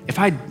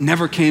I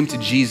never came to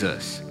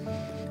Jesus,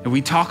 and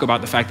we talk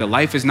about the fact that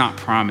life is not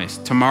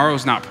promised,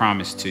 tomorrow's not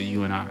promised to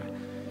you and I,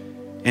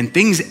 and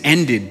things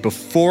ended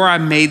before I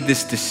made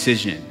this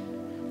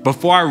decision,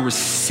 before I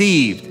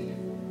received,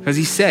 because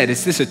he said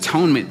it's this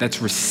atonement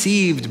that's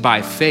received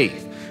by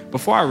faith.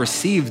 Before I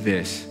received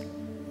this,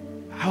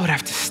 I would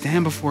have to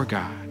stand before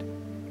God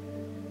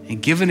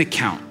and give an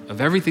account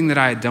of everything that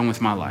I had done with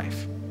my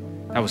life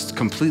that was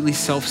completely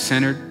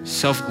self-centered,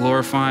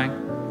 self-glorifying,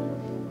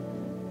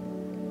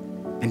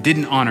 and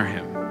didn't honor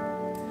him.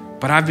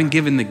 But I've been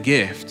given the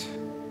gift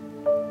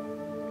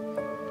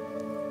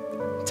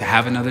to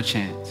have another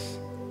chance,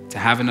 to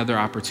have another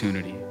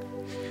opportunity.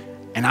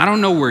 And I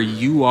don't know where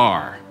you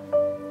are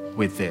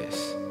with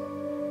this,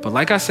 but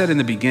like I said in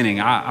the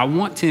beginning, I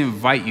want to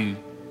invite you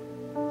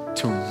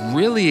to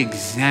really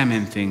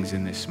examine things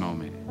in this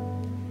moment,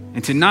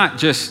 and to not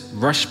just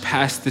rush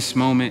past this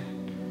moment,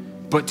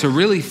 but to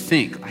really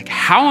think,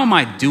 how am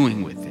I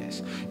doing with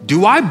this?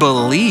 Do I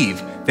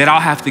believe that I'll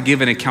have to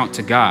give an account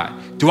to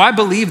God? Do I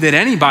believe that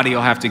anybody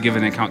will have to give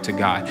an account to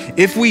God?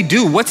 If we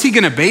do, what's he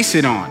gonna base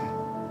it on?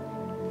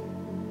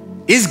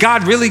 Is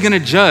God really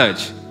gonna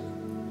judge?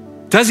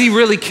 Does he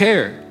really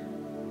care?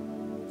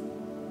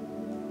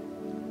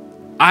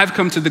 I've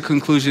come to the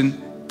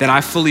conclusion that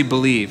I fully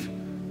believe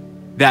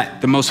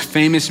that the most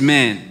famous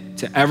man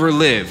to ever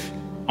live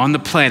on the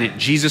planet,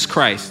 Jesus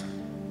Christ,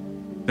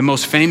 the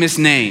most famous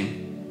name,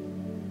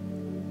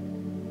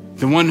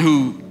 the one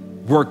who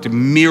worked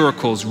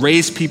miracles,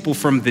 raised people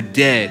from the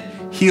dead,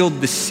 healed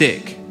the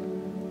sick,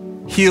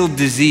 healed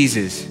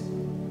diseases,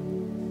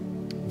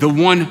 the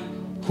one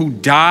who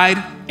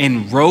died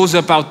and rose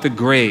up out the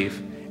grave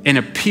and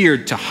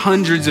appeared to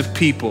hundreds of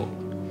people.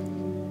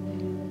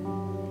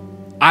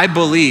 I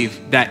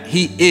believe that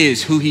he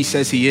is who he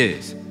says he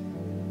is.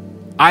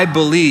 I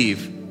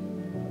believe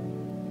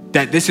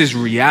that this is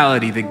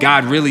reality, that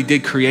God really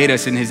did create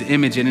us in his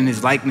image and in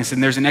his likeness,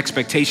 and there's an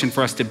expectation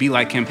for us to be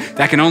like him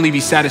that can only be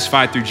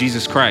satisfied through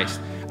Jesus Christ.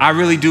 I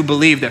really do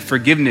believe that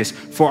forgiveness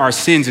for our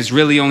sins is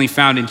really only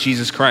found in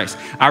Jesus Christ.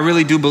 I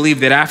really do believe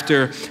that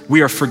after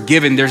we are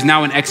forgiven, there's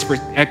now an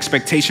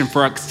expectation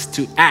for us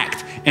to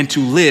act and to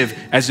live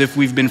as if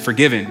we've been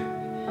forgiven,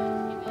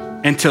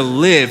 and to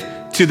live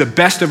to the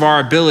best of our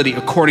ability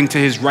according to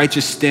his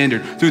righteous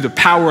standard through the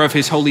power of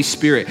his Holy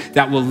Spirit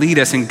that will lead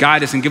us and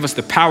guide us and give us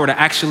the power to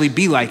actually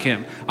be like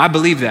him. I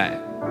believe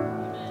that.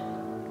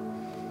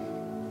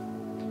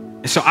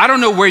 And so I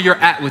don't know where you're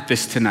at with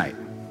this tonight,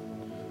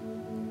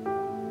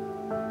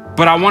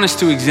 but I want us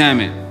to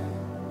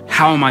examine,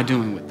 how am I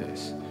doing with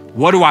this?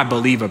 What do I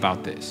believe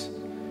about this?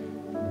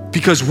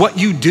 Because what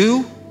you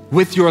do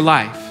with your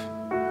life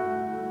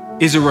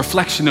is a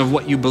reflection of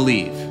what you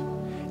believe.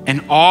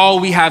 And all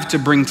we have to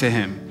bring to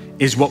him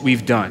is what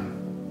we've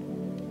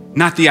done.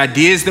 Not the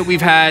ideas that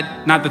we've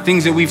had, not the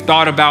things that we've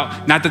thought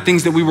about, not the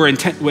things that we were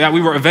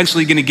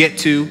eventually gonna get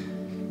to.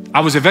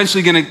 I was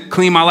eventually gonna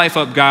clean my life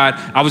up, God.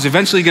 I was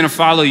eventually gonna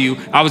follow you.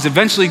 I was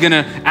eventually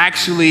gonna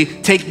actually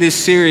take this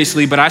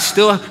seriously, but I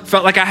still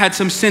felt like I had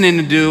some sinning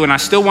to do, and I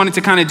still wanted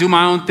to kind of do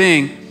my own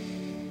thing.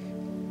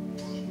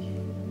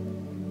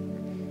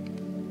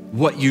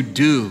 What you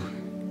do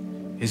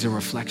is a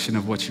reflection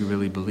of what you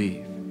really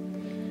believe.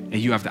 And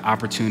you have the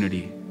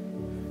opportunity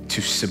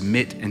to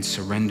submit and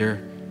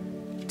surrender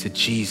to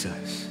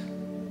Jesus.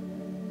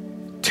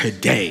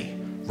 Today,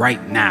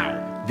 right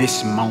now,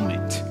 this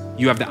moment,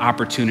 you have the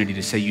opportunity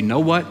to say, you know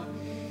what?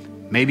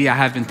 Maybe I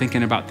have been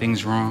thinking about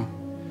things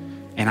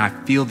wrong, and I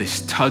feel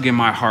this tug in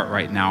my heart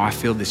right now. I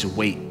feel this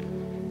weight,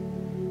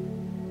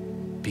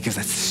 because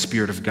that's the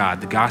Spirit of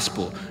God. The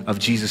gospel of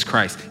Jesus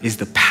Christ is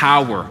the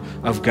power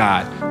of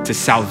God to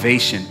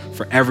salvation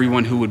for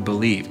everyone who would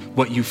believe.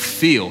 What you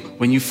feel,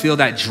 when you feel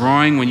that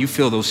drawing, when you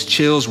feel those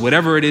chills,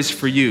 whatever it is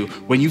for you,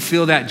 when you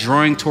feel that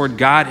drawing toward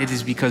God, it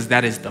is because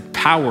that is the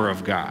power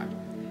of God.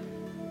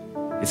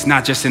 It's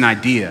not just an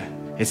idea.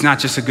 It's not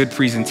just a good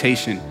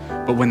presentation,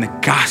 but when the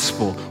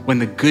gospel, when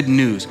the good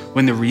news,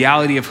 when the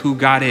reality of who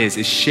God is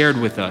shared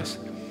with us,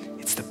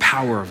 it's the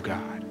power of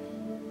God.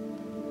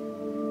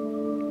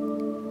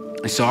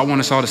 And so I want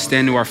us all to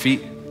stand to our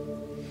feet.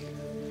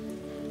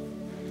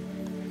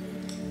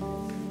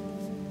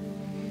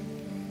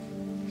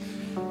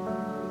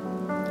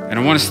 And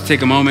I want us to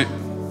take a moment,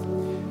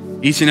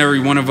 each and every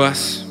one of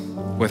us,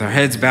 with our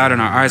heads bowed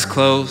and our eyes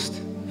closed,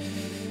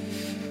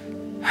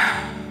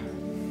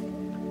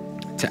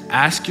 to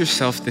ask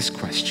yourself this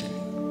question: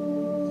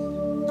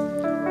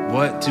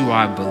 what do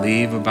I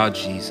believe about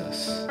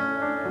Jesus?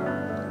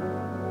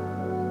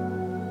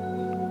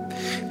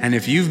 And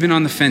if you've been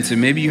on the fence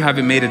and maybe you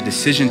haven't made a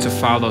decision to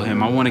follow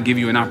him, I want to give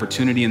you an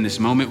opportunity in this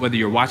moment, whether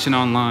you're watching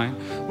online,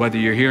 whether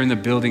you're here in the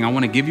building, I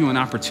want to give you an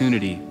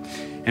opportunity.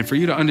 And for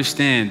you to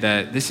understand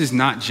that this is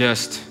not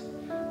just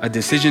a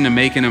decision to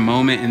make in a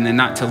moment and then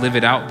not to live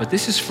it out, but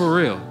this is for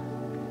real.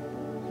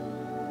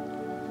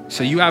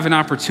 So you have an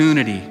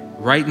opportunity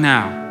right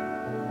now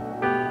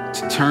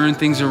to turn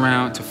things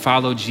around, to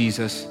follow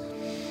Jesus.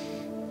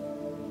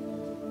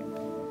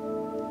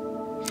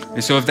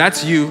 And so if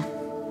that's you,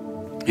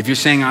 if you're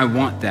saying, I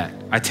want that,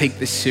 I take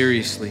this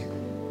seriously,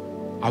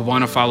 I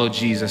want to follow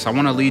Jesus, I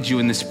want to lead you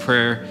in this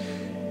prayer,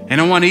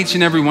 and I want each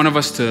and every one of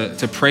us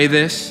to pray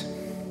this.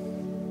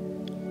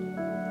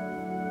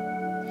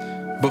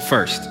 But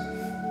first,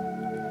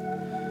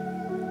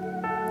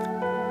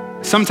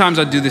 sometimes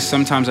I do this,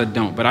 sometimes I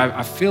don't, but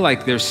I feel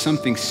like there's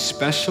something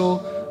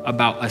special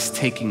about us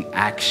taking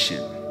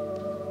action.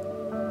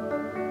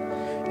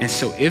 And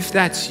so if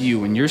that's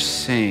you and you're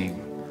saying,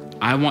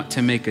 I want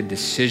to make a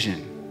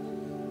decision,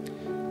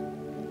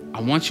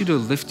 I want you to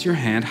lift your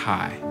hand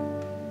high,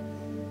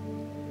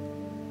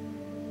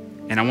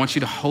 and I want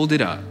you to hold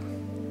it up.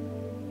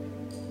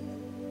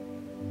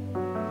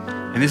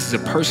 And this is a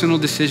personal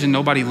decision,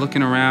 nobody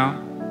looking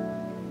around.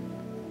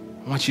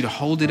 I want you to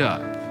hold it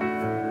up,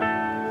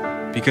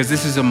 because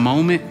this is a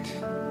moment.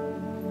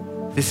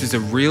 This is a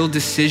real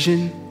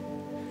decision.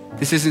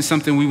 This isn't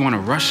something we want to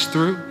rush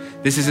through.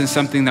 This isn't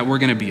something that we're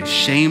going to be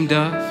ashamed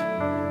of.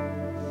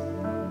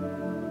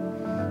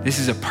 This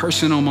is a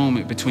personal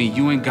moment between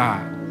you and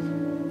God.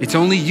 It's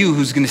only you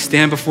who's going to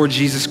stand before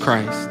Jesus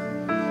Christ.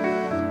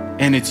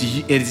 And it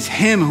is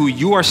him who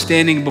you are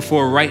standing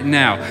before right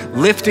now,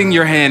 lifting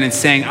your hand and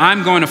saying,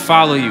 I'm going to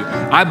follow you.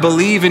 I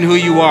believe in who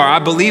you are. I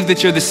believe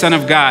that you're the Son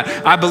of God.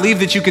 I believe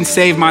that you can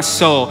save my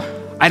soul.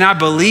 And I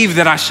believe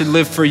that I should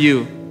live for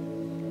you.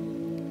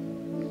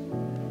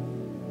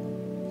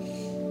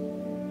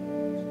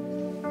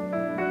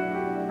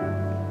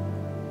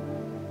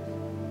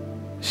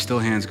 Still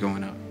hands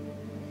going up.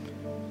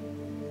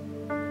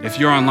 If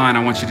you're online,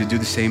 I want you to do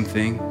the same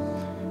thing.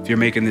 If you're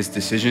making this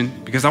decision,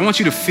 because I want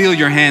you to feel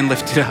your hand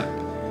lifted up.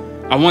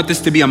 I want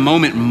this to be a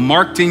moment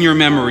marked in your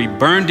memory,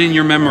 burned in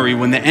your memory,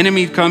 when the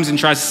enemy comes and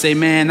tries to say,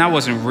 man, that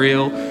wasn't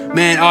real.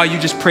 Man, oh, you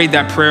just prayed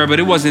that prayer, but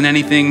it wasn't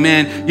anything.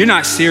 Man, you're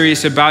not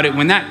serious about it.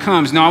 When that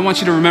comes, no, I want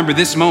you to remember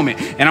this moment,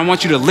 and I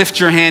want you to lift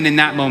your hand in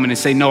that moment and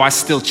say, no, I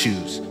still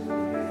choose.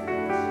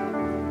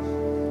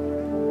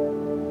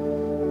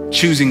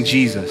 Choosing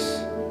Jesus.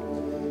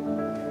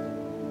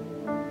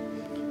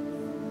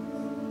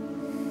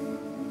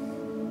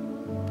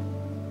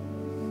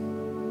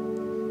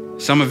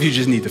 Some of you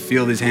just need to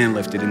feel his hand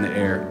lifted in the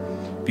air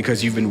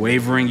because you've been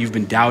wavering, you've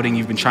been doubting,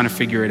 you've been trying to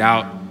figure it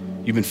out,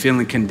 you've been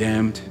feeling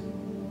condemned.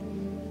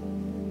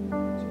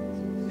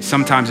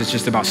 Sometimes it's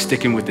just about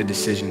sticking with the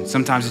decision.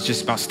 Sometimes it's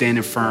just about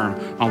standing firm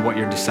on what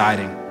you're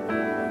deciding.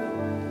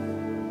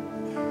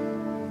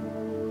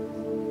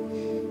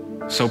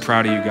 So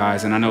proud of you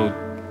guys, and I know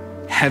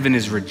heaven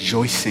is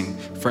rejoicing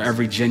for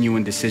every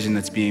genuine decision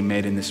that's being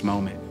made in this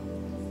moment.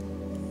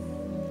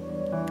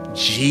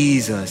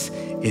 Jesus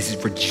is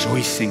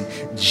rejoicing.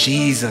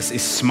 Jesus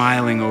is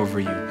smiling over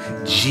you.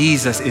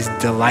 Jesus is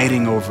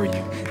delighting over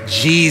you.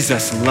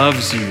 Jesus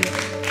loves you.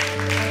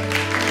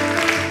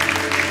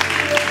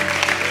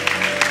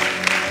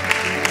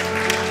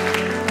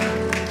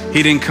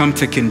 He didn't come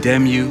to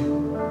condemn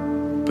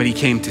you, but he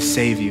came to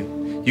save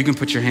you. You can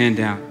put your hand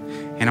down,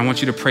 and I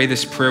want you to pray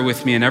this prayer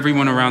with me, and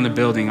everyone around the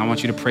building, I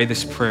want you to pray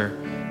this prayer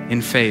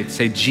in faith.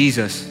 Say,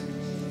 Jesus,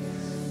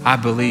 I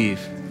believe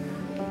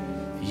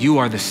you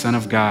are the Son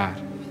of God.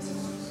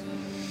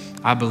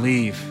 I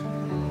believe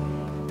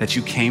that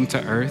you came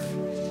to earth,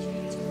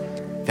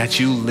 that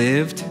you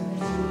lived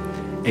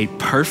a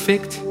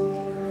perfect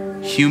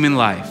human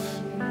life.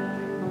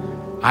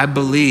 I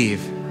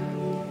believe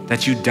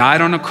that you died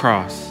on a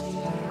cross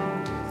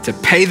to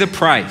pay the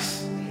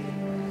price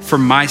for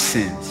my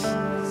sins.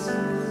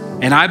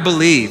 And I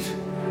believe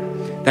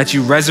that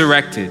you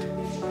resurrected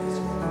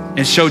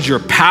and showed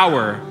your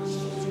power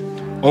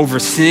over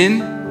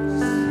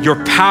sin,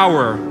 your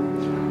power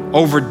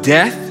over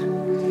death.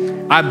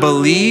 I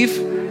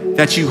believe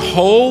that you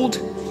hold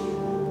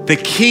the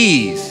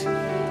keys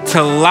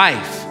to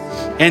life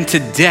and to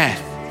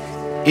death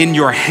in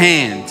your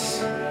hands.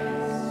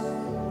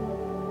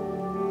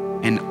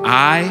 And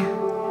I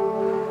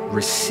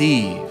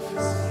receive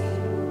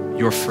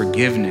your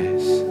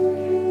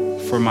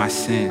forgiveness for my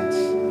sins.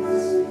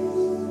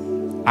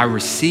 I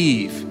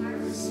receive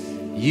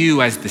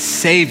you as the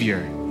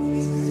Savior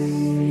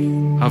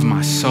of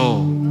my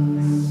soul.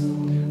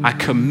 I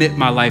commit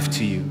my life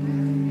to you.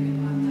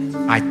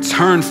 I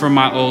turn from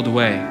my old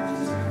way.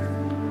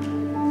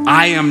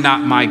 I am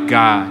not my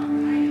God.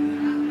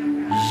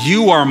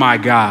 You are my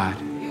God.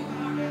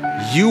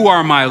 You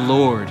are my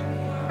Lord.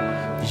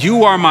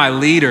 You are my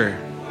leader.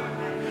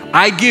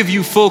 I give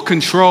you full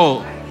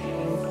control,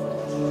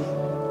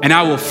 and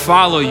I will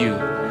follow you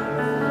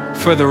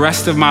for the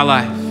rest of my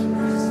life.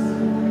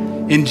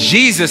 In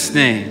Jesus'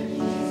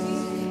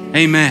 name,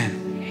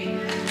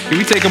 amen. Can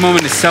we take a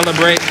moment to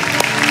celebrate?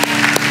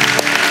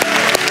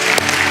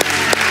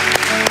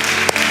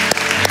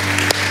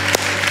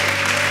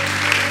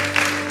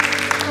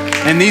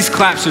 And these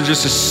claps are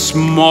just a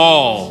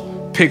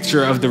small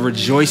picture of the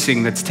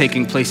rejoicing that's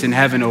taking place in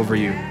heaven over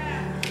you.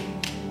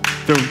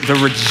 The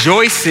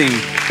rejoicing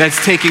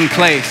that's taking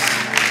place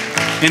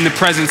in the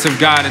presence of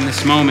God in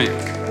this moment.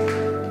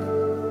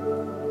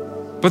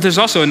 But there's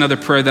also another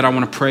prayer that I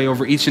want to pray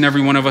over each and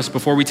every one of us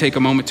before we take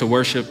a moment to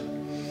worship.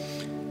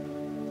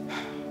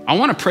 I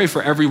want to pray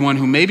for everyone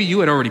who maybe you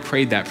had already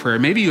prayed that prayer.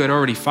 Maybe you had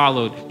already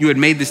you had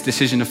made this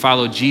decision to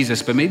follow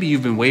Jesus, but maybe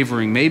you've been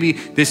wavering. Maybe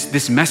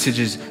this message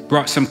has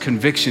brought some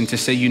conviction to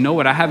say, you know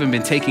what, I haven't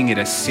been taking it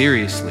as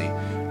seriously.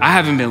 I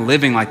haven't been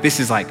living like this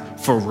is like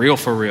for real,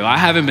 for real. I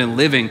haven't been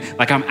living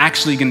like I'm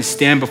actually going to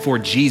stand before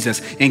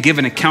Jesus and give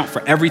an account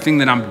for everything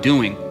that I'm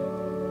doing.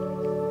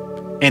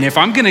 And if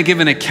I'm going to give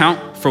an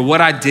account for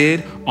what I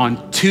did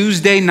on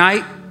Tuesday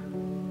night,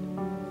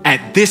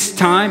 at this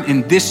time,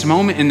 in this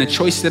moment, in the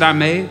choice that I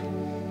made,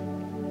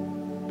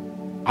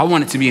 I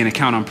want it to be an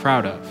account I'm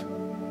proud of.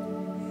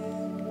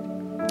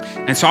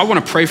 And so I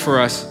want to pray for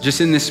us just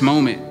in this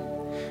moment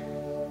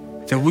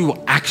that we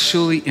will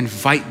actually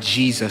invite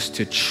Jesus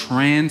to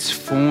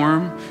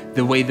transform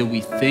the way that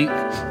we think,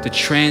 to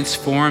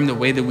transform the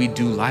way that we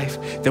do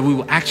life, that we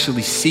will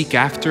actually seek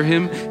after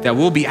him, that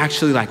we'll be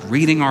actually like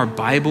reading our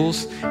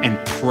Bibles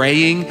and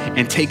praying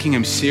and taking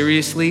him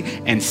seriously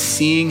and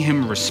seeing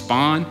him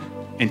respond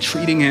and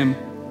treating him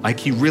like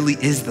he really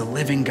is the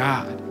living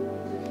God.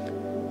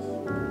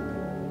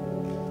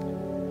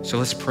 So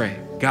let's pray.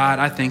 God,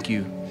 I thank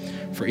you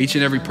for each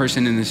and every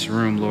person in this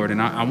room, Lord.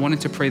 And I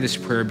wanted to pray this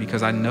prayer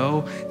because I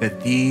know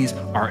that these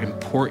are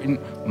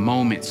important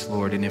moments,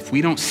 Lord. And if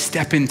we don't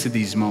step into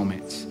these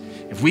moments,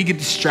 if we get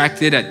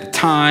distracted at the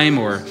time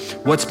or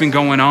what's been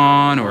going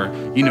on or,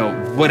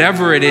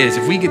 whatever it is,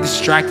 if we get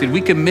distracted,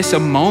 we can miss a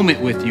moment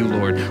with you,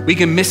 Lord. We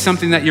can miss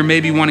something that you're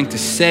maybe wanting to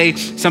say,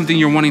 something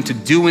you're wanting to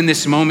do in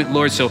this moment,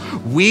 Lord. So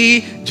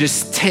we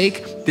just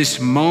take this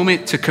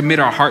moment to commit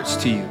our hearts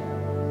to you.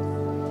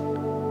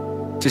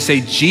 To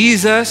say,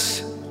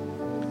 Jesus,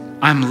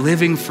 I'm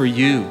living for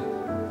you.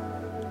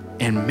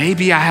 And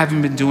maybe I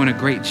haven't been doing a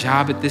great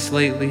job at this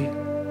lately,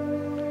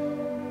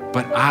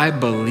 but I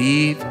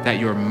believe that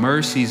your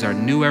mercies are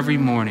new every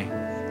morning,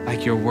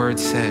 like your word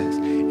says.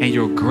 and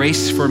your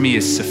grace for me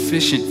is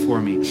sufficient for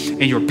me,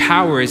 and your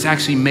power is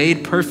actually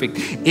made perfect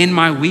in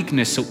my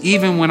weakness. So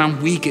even when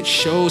I'm weak, it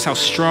shows how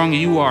strong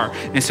you are.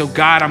 And so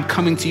God, I'm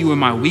coming to you in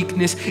my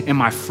weakness, in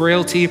my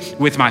frailty,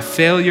 with my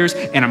failures,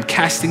 and I'm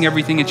casting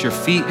everything at your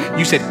feet.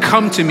 You said,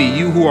 come to me,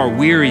 you who are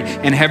weary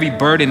and heavy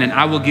burdened, and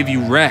I will give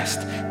you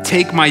rest.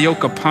 Take my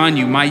yoke upon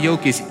you. My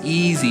yoke is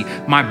easy.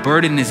 My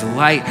burden is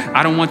light.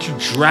 I don't want you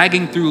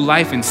dragging through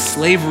life in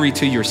slavery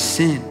to your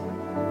sin.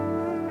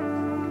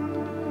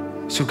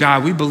 So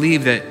God, we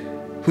believe that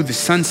who the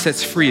Son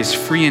sets free is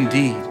free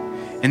indeed.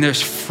 And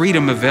there's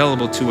freedom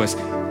available to us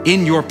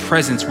in your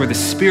presence. Where the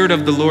Spirit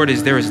of the Lord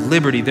is, there is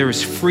liberty, there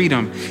is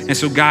freedom. And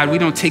so God, we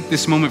don't take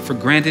this moment for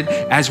granted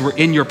as we're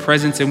in your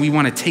presence, and we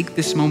want to take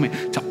this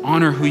moment to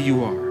honor who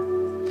you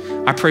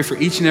are. I pray for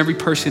each and every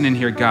person in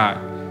here,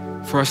 God,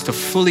 for us to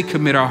fully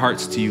commit our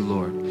hearts to you,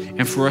 Lord,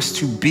 and for us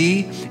to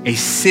be a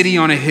city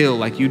on a hill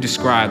like you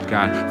described,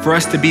 God, for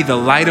us to be the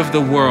light of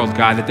the world,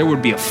 God, that there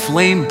would be a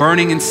flame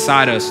burning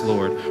inside us,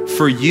 Lord,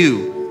 for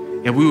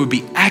you, and we would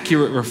be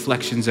accurate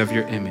reflections of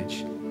your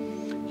image.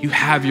 You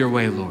have your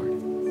way, Lord.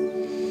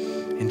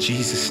 In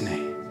Jesus'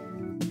 name.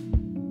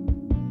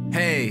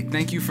 Hey,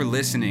 thank you for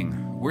listening.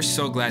 We're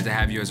so glad to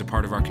have you as a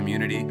part of our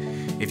community.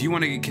 If you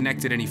want to get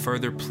connected any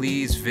further,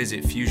 please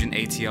visit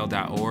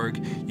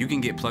fusionatl.org. You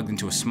can get plugged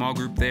into a small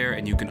group there,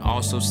 and you can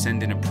also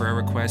send in a prayer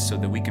request so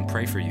that we can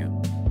pray for you.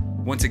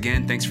 Once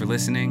again, thanks for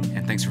listening,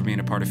 and thanks for being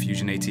a part of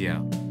Fusion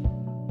ATL.